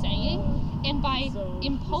verses are saying, and by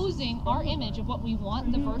imposing our image of what we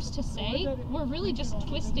want the verse to say, we're really just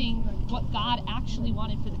twisting what God actually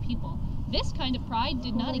wanted for the people. This kind of pride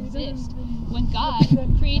did not exist when God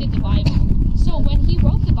created the Bible. So when he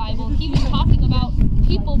wrote the Bible, he was talking about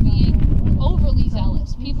people being overly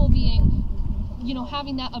zealous, people being, you know,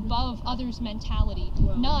 having that above others mentality,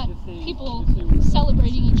 not people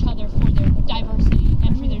celebrating each other for their diversity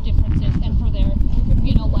and for their differences and for their,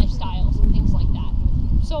 you know, lifestyles and things like that.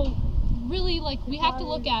 So really, like, we have to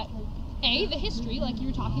look at the history, like you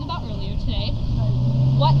were talking about earlier today,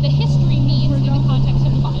 what the history means in the context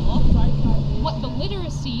of the Bible, what the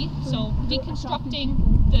literacy, so deconstructing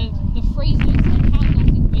the phrases and how those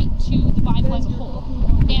equate to the Bible as a whole,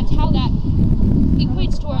 and how that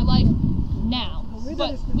equates to our life now.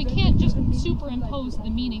 But we can't just superimpose the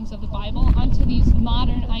meanings of the Bible onto these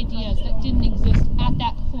modern ideas that didn't exist at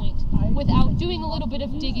that point without doing a little bit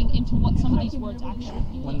of digging into what some of these words actually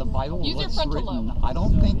mean. When the Bible Use your was frontal written, lobe. I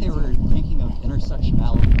don't think they were thinking of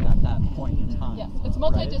intersectionality at that point in time. Yes, it's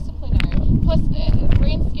multidisciplinary. Plus,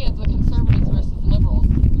 brain scans of conservatives versus liberals.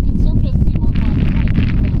 Conservatives see more black and white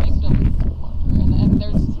because their amygdala is larger, and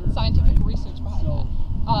there's scientific research behind that.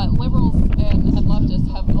 Liberals and leftists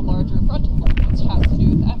have a larger frontal lobe, which has to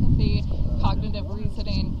do with empathy, cognitive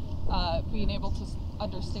reasoning, being able to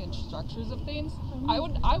understand structures of things. I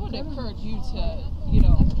would encourage you to, you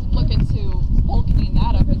know, look into bulking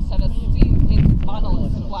that up instead of seeing things as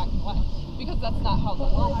monoliths in black and white, because that's not how the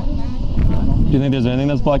world works. Do you think there's anything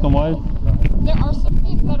that's black and white? There are some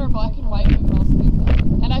things that are black and white, but most things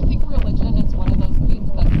aren't. And I think religion is one of those things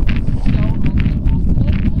that's so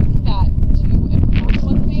multifaceted that to enforce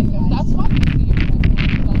one thing, that's why we see it.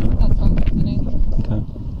 That's our reasoning. Okay.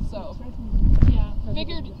 So, Yeah.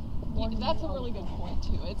 figured that's a really good point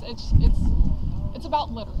too. It's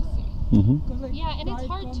about literacy. Mm-hmm. Yeah, and it's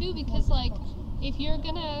hard too because, like, if you're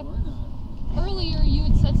gonna, earlier you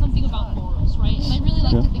had said something about morals, right? And I really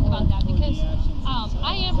like to think about that because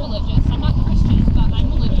I am religious. I'm not Christian, but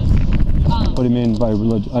I'm religious. What do you mean by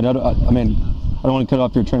religious? I mean, I don't want to cut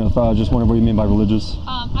off your train of thought. I just wonder what you mean by religious.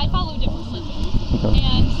 I follow different religions. Okay.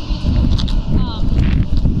 And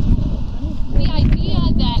the idea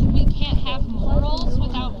that we can't have morals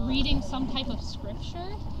without reading some type of scripture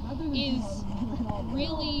is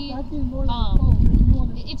really,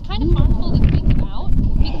 it's kind of harmful to think about,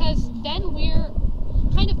 because then we're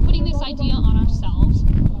kind of putting this idea on ourselves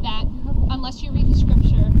that unless you read the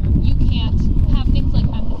scripture, you can't have things like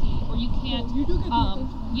empathy, or you can't,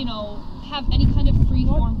 you know, have any kind of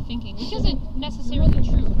free-form thinking, which isn't necessarily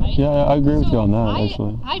true, right? Yeah, I agree with you on that,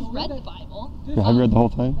 actually. I've read the Bible. Yeah, have you read the whole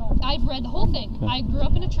thing? I've read the whole thing. Okay. I grew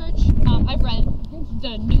up in a church. I've read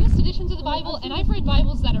the newest editions of the Bible, and I've read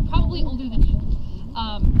Bibles that are probably older than you.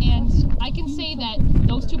 And I can say that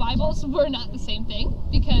those two Bibles were not the same thing,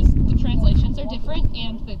 because the translations are different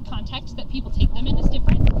and the context that people take them in is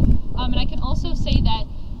different. And I can also say that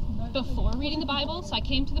before reading the Bible, so I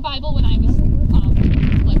came to the Bible when I was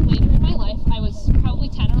like later in my life, I was probably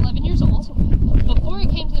 10 or 11 years old. Before I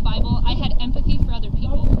came to the Bible, I had empathy for other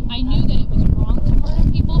people. I knew that it was wrong to murder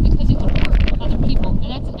people because it would hurt other people, and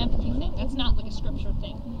that's an empathy thing. That's not like a scripture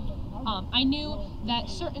thing. I knew that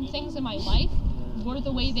certain things in my life were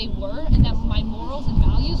the way they were, and that my morals and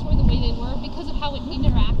values were the way they were because of how it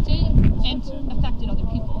interacted and affected other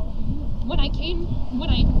people. When I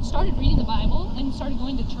started reading the Bible and started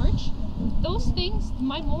going to church, those things,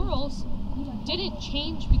 my morals didn't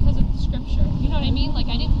change because of the scripture. You know what I mean? Like,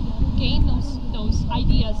 I didn't gain those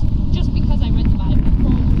ideas just because I read the Bible.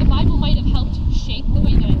 The Bible might have helped shape the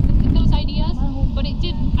way that I look at those ideas, but I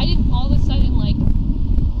didn't all of a sudden, like,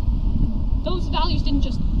 those values didn't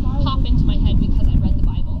just pop into my head because I read the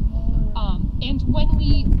Bible. And when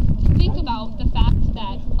we think about the fact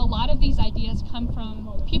that a lot of these ideas come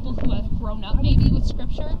from people who have grown up maybe with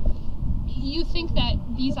scripture, you think that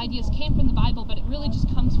these ideas came from the Bible, but it really just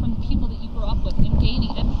comes from the people that you grew up with and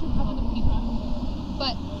gaining empathy from other people.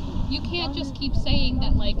 But you can't just keep saying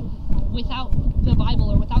that, like, without the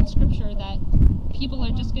Bible or without scripture, that people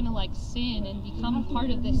are just gonna, like, sin and become part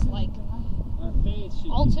of this, like,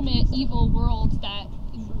 ultimate evil world that,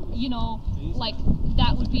 you know, like,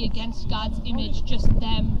 that would be against God's image, just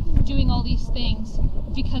them doing all these things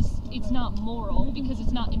because it's not moral, because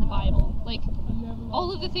it's not in the Bible. Like,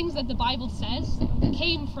 all of the things that the Bible says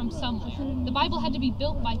came from somewhere. The Bible had to be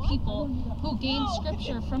built by people who gained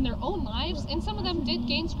scripture from their own lives, and some of them did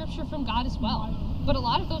gain scripture from God as well. But a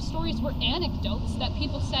lot of those stories were anecdotes that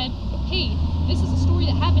people said, hey, this is a story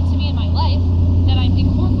that happened to me in my life that I'm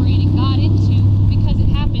incorporating God into because it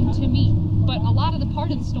happened to me. But a lot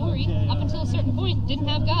part of the story up until a certain point didn't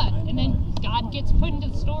have God, and then God gets put into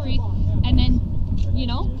the story, and then, you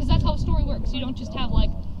know, because that's how a story works. You don't just have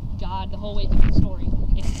like God the whole way through the story.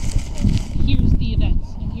 It's here's the events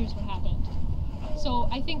and here's what happened. So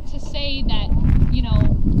I think to say that, you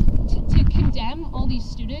know, to condemn all these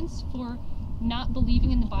students for not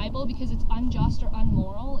believing in the Bible because it's unjust or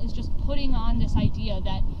unmoral is just putting on this idea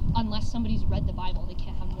that unless somebody's read the Bible, they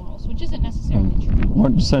can't have morals, which isn't necessarily true. We're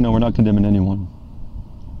just saying, no, we're not condemning anyone.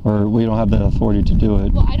 Or we don't have the authority to do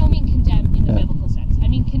it. Well, I don't mean condemn in the biblical sense. I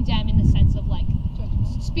mean condemn in the sense of like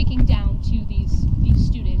speaking down to these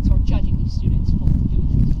students or judging these students for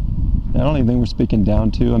doing this. I don't even think we're speaking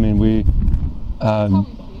down to. I mean, I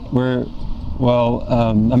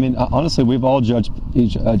mean, honestly, we've all judged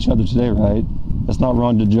each other today, right? It's not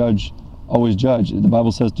wrong to always judge. The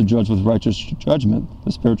Bible says to judge with righteous judgment.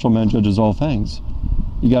 The spiritual man judges all things.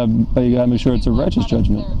 But you gotta make sure it's a righteous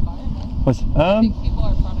judgment. I think people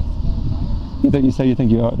are products of their environment. You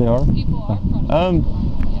think they are? People are products of their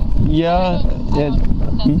environment, yeah. I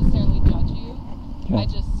don't necessarily judge you. Okay.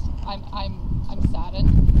 I'm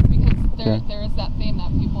saddened because there is that thing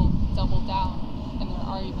that people double down in their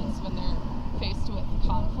arguments when they're faced with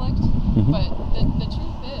conflict. Mm-hmm. But the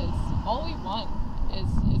truth is, all we want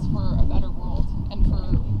is for a better world and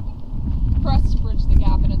for us to bridge the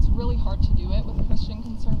gap, and it's really hard to do it with Christian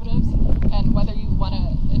conservatives. And whether you want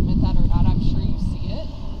to admit that or not, I'm sure you see it.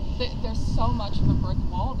 There's so much of a brick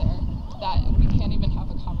wall there that we can't even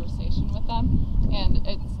have a conversation with them, and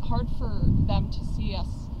it's hard for them to see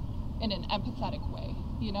us in an empathetic way,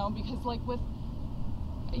 you know, because like with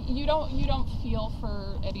you don't feel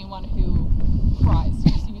for anyone who cries.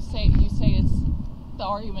 You say it's the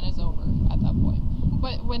argument is over at that point.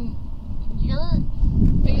 But when you're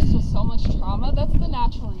faced with so much trauma, that's the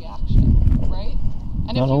natural reaction, right?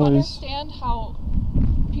 And if you understand how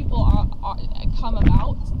people come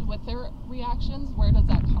about with their reactions, where does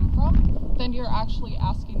that come from? Then you're actually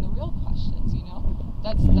asking the real questions, you know?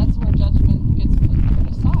 That's where judgment gets put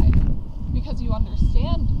aside. Because you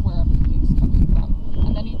understand where everything's coming from.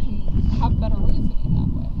 And then you can have better reasoning that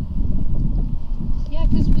way. Yeah,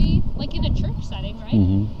 because we, like in a church setting, right?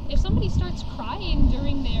 Mm-hmm. If somebody starts crying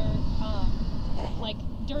during their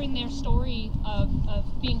story of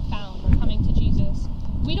being found or coming to Jesus,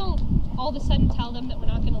 we don't all of a sudden tell them that we're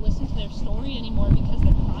not going to listen to their story anymore because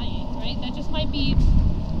they're crying, right? That just might be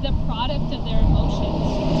the product of their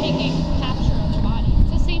emotions taking capture of their body.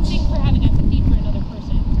 It's the same thing for having empathy for another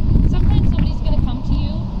person. Sometimes somebody's going to come to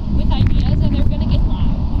you with ideas and they're going to get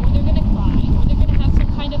loud, or they're going to cry, or they're going to have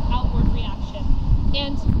some kind of outward reaction.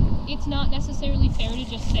 And it's not necessarily fair to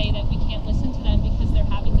just say that we can't listen to them because they're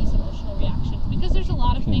having these emotional reactions, because there's a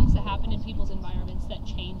lot of things that happen in people's environments that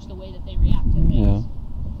change the way that they react to things. Yeah.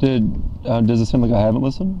 Does it seem like I haven't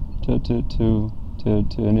listened to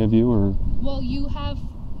any of you, or? Well, you have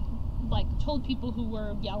like told people who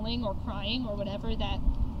were yelling or crying or whatever that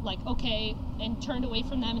like okay, and turned away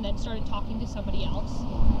from them and then started talking to somebody else.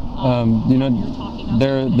 You know,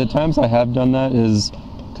 the times I have done that is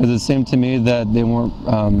because it seemed to me that they weren't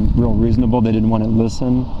real reasonable. They didn't want to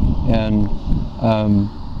listen, and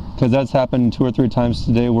because that's happened 2 or 3 times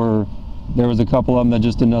today where there was a couple of them that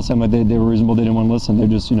just did not seem like they were reasonable. They didn't want to listen. They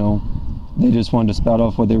just, you know, they just wanted to spout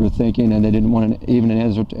off what they were thinking, and they didn't want even an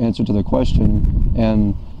answer to the question.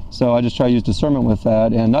 And so I just try to use discernment with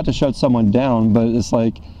that, and not to shut someone down, but it's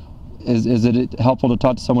like, is it helpful to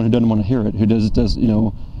talk to someone who doesn't want to hear it, who does you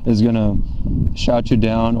know, is gonna shout you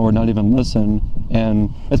down or not even listen? And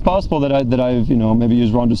it's possible that I've you know, maybe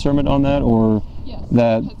used wrong discernment on that, or yes,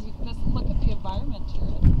 that. Because look at the environment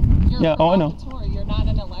you're in. You're yeah. Oh, I know. You're not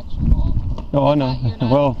intellectual. Oh, I know.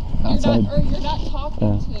 Well, outside. You're not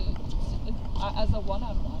talking to as a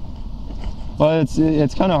one-on-one. Well, it's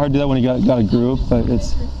kind of hard to do that when you got a group, but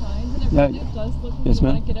it's. Yeah, it does look like you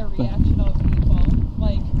want to get a reaction out of people.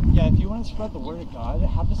 Like, yeah, if you want to spread the word of God,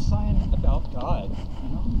 have a sign about God. You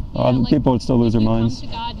know? Yeah, people would still lose their minds. If you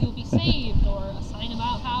come to God, you'll be saved, or a sign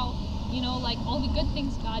about how, you know, like all the good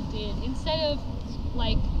things God did. Instead of,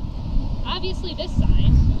 like, obviously this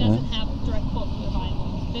sign doesn't have a direct quote from the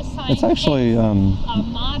Bible. This sign it's actually a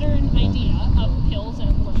modern idea of pills and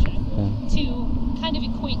abortion to kind of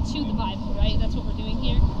equate to the Bible, right? That's what we're doing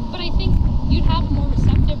here. But I think you'd have a more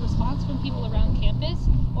receptive response from people around campus,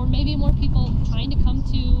 or maybe more people trying to come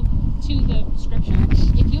to the scripture,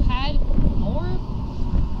 if you had more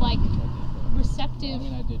like receptive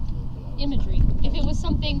imagery. If it was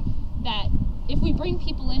something that, if we bring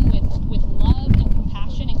people in with love and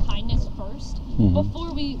compassion and kindness first,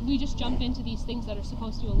 before we just jump into these things that are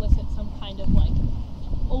supposed to elicit some kind of like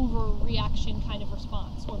overreaction kind of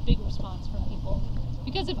response or big response from people.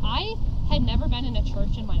 Because if I had never been in a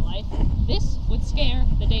church in my life, this would scare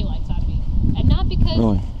the daylights out of me. And not because,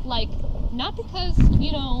 not because,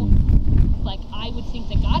 you know, like I would think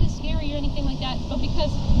that God is scary or anything like that, but because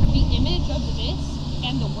the image of this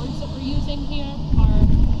and the words that we're using here are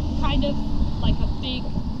kind of like a big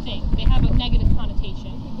thing. They have a negative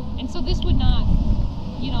connotation. And so this would not,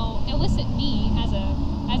 you know, elicit me as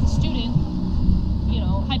a student, you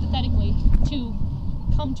know, hypothetically, to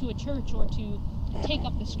come to a church or to take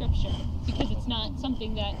up the scripture, because it's not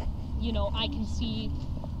something that, you know, I can see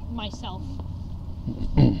myself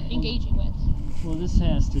engaging with. Well, this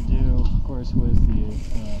has to do, of course, with the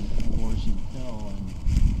abortion pill, and,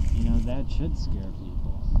 you know, that should scare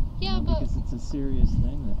people. Yeah, you know, but because it's a serious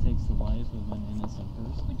thing that takes the life of an innocent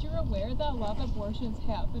person. But you're aware that a lot of abortions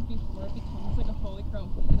happen before it becomes like a fully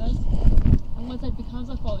grown fetus? And once it becomes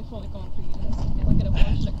a fully grown fetus, and like an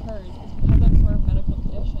abortion occurs, it's because of a medical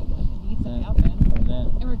condition that it needs to happen.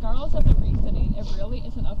 And regardless of the reasoning, it really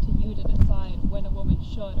isn't up to you to decide when a woman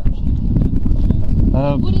should or shouldn't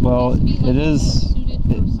have an abortion. Well, it is suited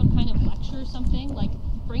for some kind of lecture or something, like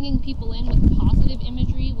bringing people in with positive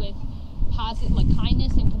imagery, with positive, like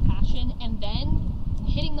kindness and compassion, and then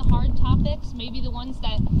hitting the hard topics, maybe the ones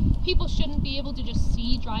that people shouldn't be able to just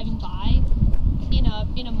see driving by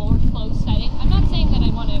in a more closed setting. I'm not saying that I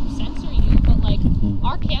want to censor you, but like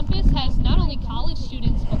our campus has not only college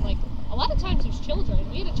students, but like a lot of times there's children.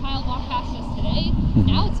 We had a child walk past us today.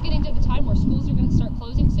 Now it's getting to the time where schools are going to start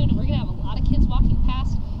closing soon, and we're going to have a lot of kids walking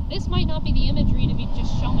past. This might not be the imagery to be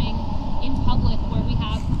just showing in public, where we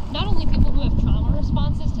have not only people who have trauma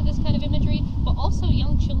responses to this kind of imagery, but also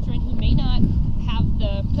young children who may not have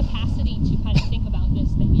the capacity to kind of think about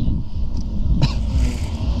this thing yet.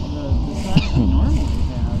 The signs we normally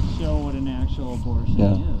have show what an actual abortion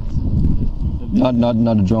is.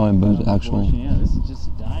 Not a drawing, but actually. Yeah, this is just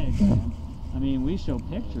a diagram. I mean, we show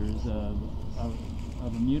pictures of a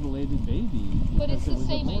mutilated baby. But it's the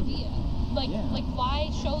same idea. Like why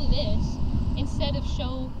show this instead of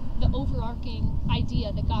show the overarching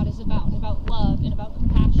idea that God is about love and about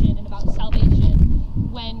compassion and about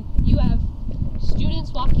salvation, when you have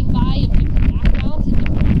students walking by of different backgrounds and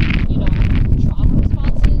different, you know, trauma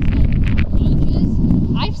responses and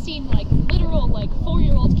ages. I've seen like literal like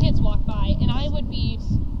 4-year-old kids walk by, and I would be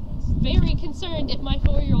very concerned if my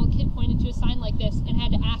 4-year-old kid pointed to a sign like this and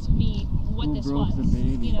had to ask me what this was. The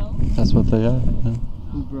baby? You know? That's what they are. Yeah.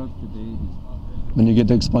 Who broke the baby? When you get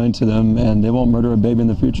to explain to them, and they won't murder a baby in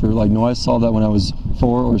the future. Like, no, I saw that when I was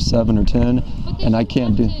 4 or 7 or 10, and I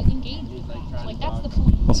can't do. Engage with that. Like that's the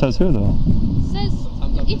point. Well, says who though? Says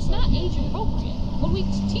it's not age appropriate. When we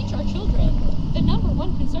teach our children, the number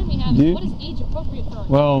one concern we have is what is age appropriate for our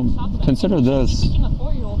children to talk about. Consider this. Teaching a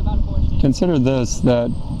 4-year-old about abortion. Consider this,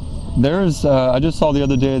 that there's, I just saw the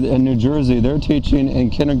other day in New Jersey, they're teaching in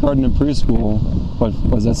kindergarten and preschool, what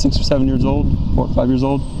was that, 6 or 7 years old, 4 or 5 years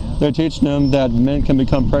old? They're teaching them that men can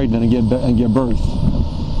become pregnant and give birth.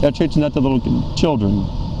 They're teaching that to little children.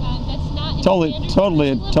 That's not totally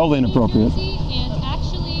inappropriate. And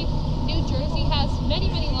actually, New Jersey has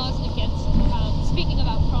many laws against speaking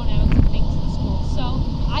about pronouns and things in school. So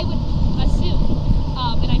I would assume,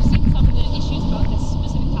 and I've seen some of the issues about this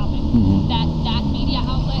specific topic, that media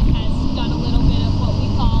outlet has done a little bit of what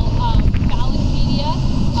we call phallic media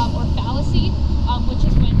or fallacy, which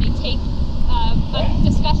is when they take a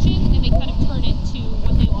discussion and they kind of turn it to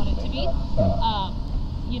what they want it to be.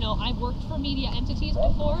 You know, I've worked for media entities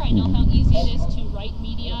before. I know how easy it is to write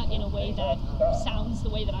media in a way that sounds the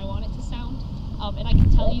way that I want it to sound. And I can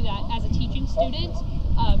tell you that as a teaching student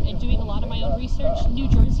and doing a lot of my own research, New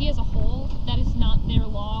Jersey as a whole, that is not their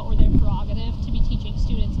law or their prerogative to be teaching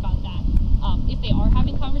students about that. If they are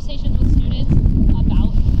having conversations with students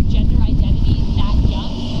about gender identity that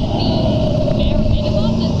young, the bare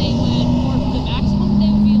minimum that they would, or the maximum they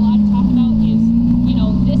would be allowed to talk about is, you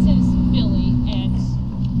know, this is Billy and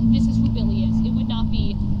this is who Billy is. It would not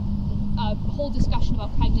be a whole discussion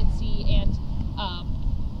about pregnancy and,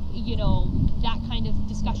 you know, that kind of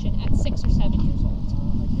discussion at 6 or 7 years old.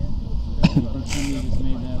 Somebody just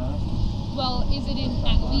made that up? Well, is it in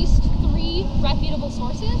at least 3 reputable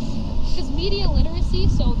sources? Because media literacy,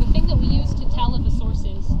 so the thing that we use to tell if a source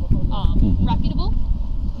is reputable,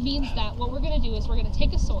 means that what we're going to do is we're going to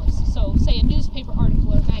take a source, so say a newspaper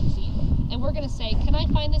article or a magazine, and we're going to say, can I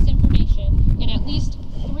find this information in at least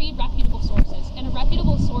 3 reputable sources? And a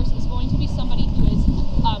reputable source is going to be somebody who is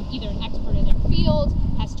either an expert in their field,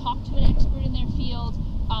 has talked to an expert in their field,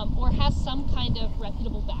 or has some kind of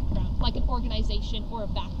reputable background, like an organization or a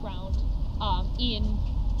background in,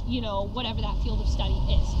 you know, whatever that field of study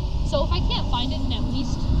is. So if I can't find it in at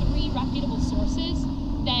least 3 reputable sources,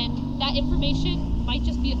 then that information might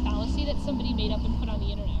just be a fallacy that somebody made up and put on the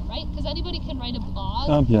internet, right? Because anybody can write a blog.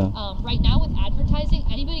 Right now with advertising,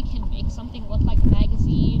 anybody can make something look like a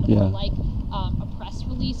magazine or like a press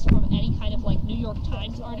release from any kind of like New York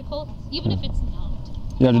Times article, even if it's not.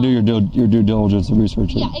 You have to do your due diligence and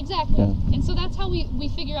research. Yeah, exactly. And so that's how we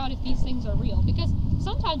figure out if these things are real. Because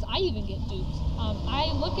sometimes I even get duped.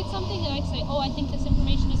 I look at something and I say, oh, I think this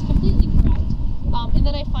information is completely correct. And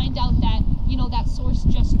then I find out that, you know, that source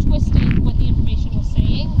just twisted what the information was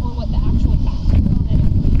saying or what the actual facts were on that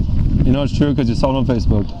information. You know it's true because you saw it on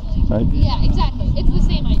Facebook, right? Yeah, exactly. It's the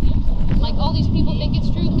same idea. Like, all these people think it's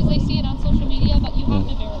true because they see it on social media, but you have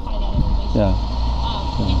to verify that information.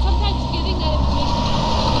 And sometimes giving that information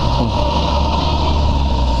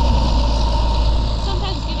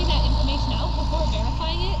out, before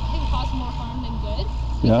verifying it can cause more harm than good.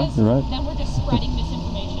 Yeah, you're right. Then we're just spreading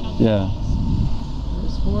misinformation on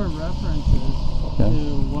There's 4 references to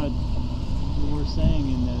what you were saying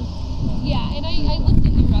in this. Yeah, and I looked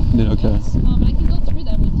at your references. And I can go through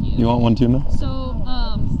them with you. You want one too, man? So,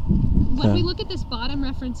 when we look at this bottom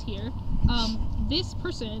reference here, this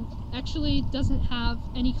person actually doesn't have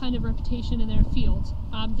any kind of reputation in their field.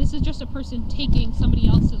 This is just a person taking somebody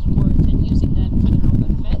else's words and using them for their own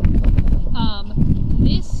benefit.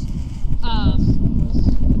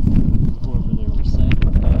 Whoever they were saying.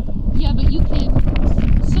 Yeah, but you can,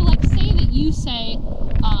 so like say that you say,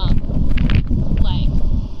 like,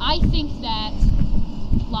 I think that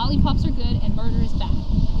lollipops are good and murder is bad.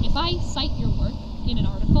 If I cite your work in an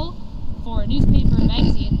article for a newspaper or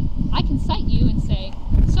magazine, I can cite you and say,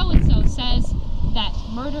 so-and-so says that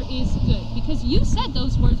murder is good, because you said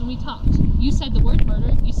those words when we talked. You said the word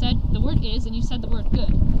murder, you said the word is, and you said the word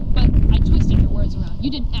good. But I twisted your words around. You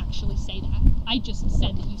didn't actually say that. I just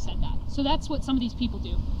said that you said that. So that's what some of these people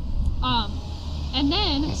do. And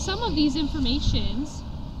then some of these informations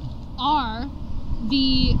are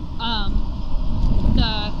the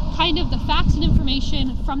kind of the facts and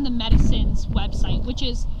information from the medicine's website, which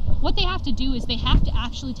is what they have to do is they have to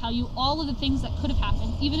actually tell you all of the things that could have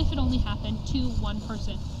happened, even if it only happened to one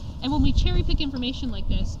person. And when we cherry pick information like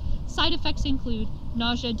this, side effects include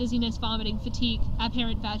nausea, dizziness, vomiting, fatigue,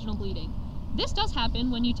 apparent vaginal bleeding. This does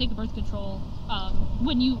happen when you take a birth control.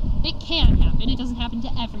 It can happen. It doesn't happen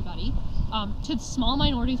to everybody. To the small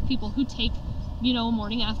minority of people who take, you know, a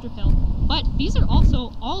morning after pill. But these are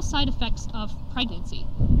also all side effects of pregnancy.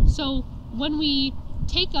 So when we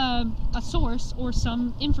take a source or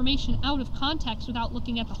some information out of context without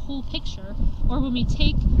looking at the whole picture, or when we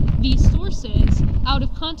take these sources out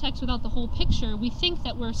of context without the whole picture, we think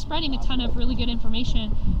that we're spreading a ton of really good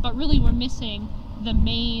information, but really we're missing the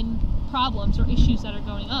main problems or issues that are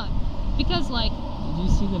going on. Because, like... Did you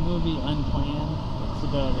see the movie Unplanned? It's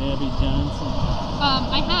about Abby Johnson.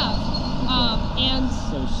 I have. And...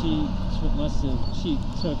 So she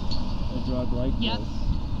took a drug like this,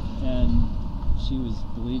 and she was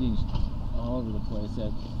bleeding all over the place.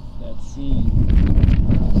 That scene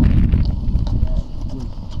was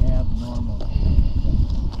abnormal.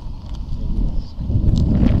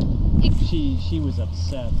 She was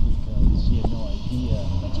upset because she had no idea.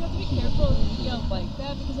 But you have to be careful of media like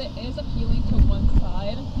that because it is appealing to one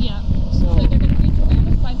side. Yeah. So they're going to be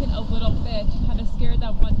dramatizing a little bit to kind of scare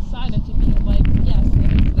that one side into being like, yes, it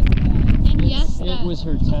is this bad. And yes, it was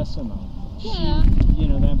her testimony. Yeah. You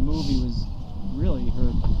know, that movie was really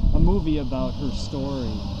a movie about her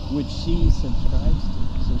story, which she subscribes to.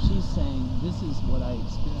 So she's saying, this is what I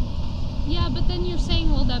experienced. Yeah, but then you're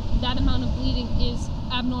saying, well, that amount of bleeding is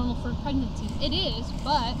abnormal for pregnancy. It is,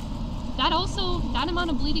 but that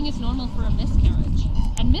amount of bleeding is normal for a miscarriage.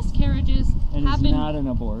 And miscarriages happen... it's not an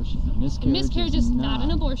abortion. Miscarriage is not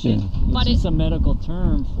an abortion. But it's a medical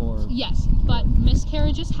term for... Yes, but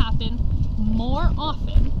miscarriages happen more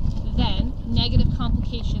often than negative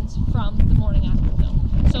complications from the morning after pill.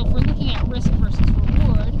 So if we're looking at risk versus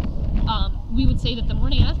reward, we would say that the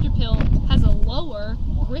morning after pill has a lower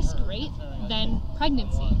risk rate than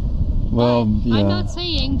pregnancy. Well, yeah. I'm not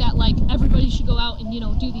saying that like everybody should go out and, you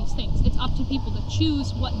know, do these things. It's up to people to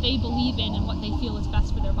choose what they believe in and what they feel is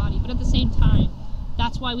best for their body. But at the same time,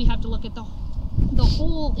 that's why we have to look at the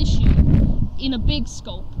whole issue in a big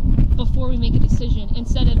scope before we make a decision,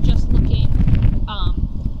 instead of just looking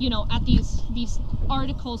you know, at these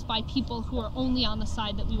articles by people who are only on the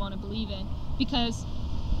side that we want to believe in. Because,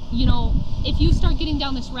 you know, if you start getting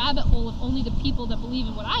down this rabbit hole of only the people that believe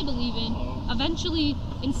in what I believe in, eventually,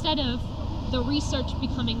 instead of the research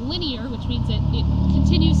becoming linear, which means that it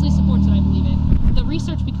continuously supports what I believe in, the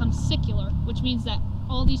research becomes secular, which means that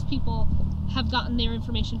all these people have gotten their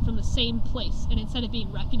information from the same place, and instead of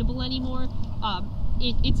being reputable anymore,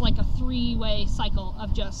 it's like a three-way cycle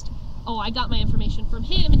of just, oh, I got my information from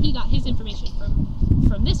him and he got his information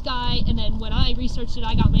from this guy, and then when I researched it,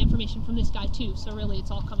 I got my information from this guy too. So really,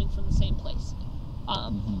 it's all coming from the same place.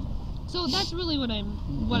 So that's really what I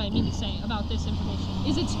mean to say about this information.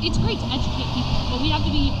 Is it's great to educate people, but we have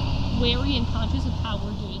to be wary and conscious of how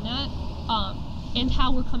we're doing that, and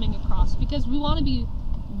how we're coming across, because we want to be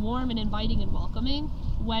warm and inviting and welcoming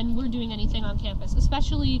when we're doing anything on campus,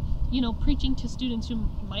 especially, you know, preaching to students who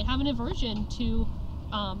might have an aversion to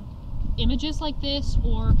images like this,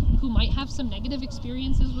 or who might have some negative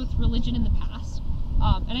experiences with religion in the past.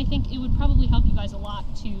 And I think it would probably help you guys a lot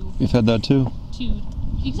to... You've had that too?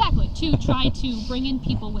 Exactly, to try to bring in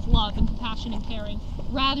people with love and compassion and caring,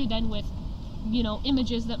 rather than with, you know,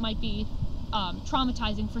 images that might be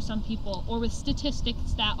traumatizing for some people, or with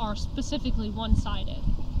statistics that are specifically one-sided.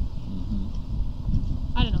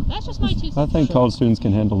 I don't know, that's just my 2 cents. I think college students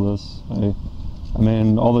can handle this. I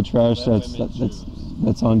mean, all the trash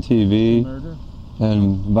that's on TV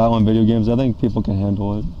and violent video games, I think people can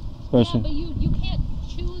handle it. Especially. Yeah, but you can't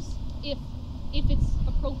choose if it's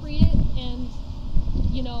appropriate and,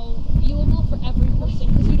 you know, viewable for every person,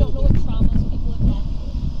 because you don't know what traumas people have gone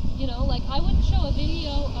through. You know, like, I wouldn't show a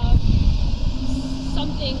video of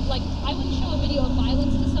something, like, I wouldn't show a video of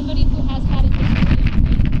violence to somebody who has had a history,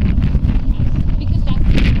 because that's,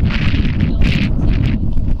 you know,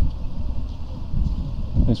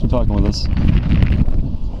 Thanks for talking with us.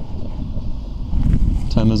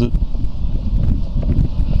 What time is it?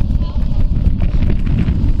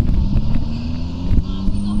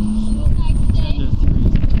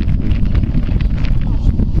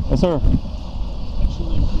 Yes, sir. I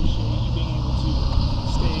truly appreciate you being able to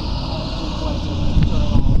stay collective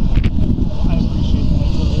during all of that. I appreciate that.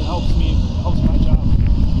 It helps me, it helps my job.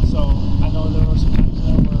 So I know there were some times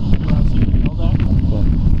there where people have to yell at.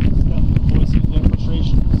 Voicing their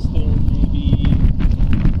frustrations, they're maybe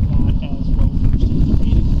not as well versed in the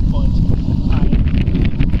reading, but I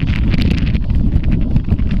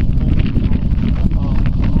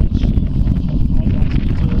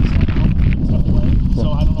really step away. So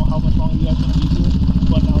I don't know how much longer you guys can be here,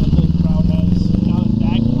 but now that the crowd at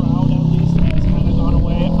least has kind of gone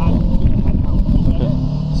away, I'm gonna head out. Okay?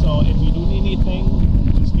 So if you do need anything,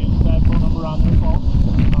 just give that phone number on their call.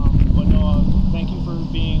 But no, thank you for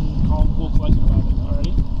being calm, cool, collected about it.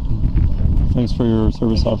 Alrighty. Thanks for your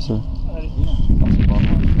service, officer. Alrighty.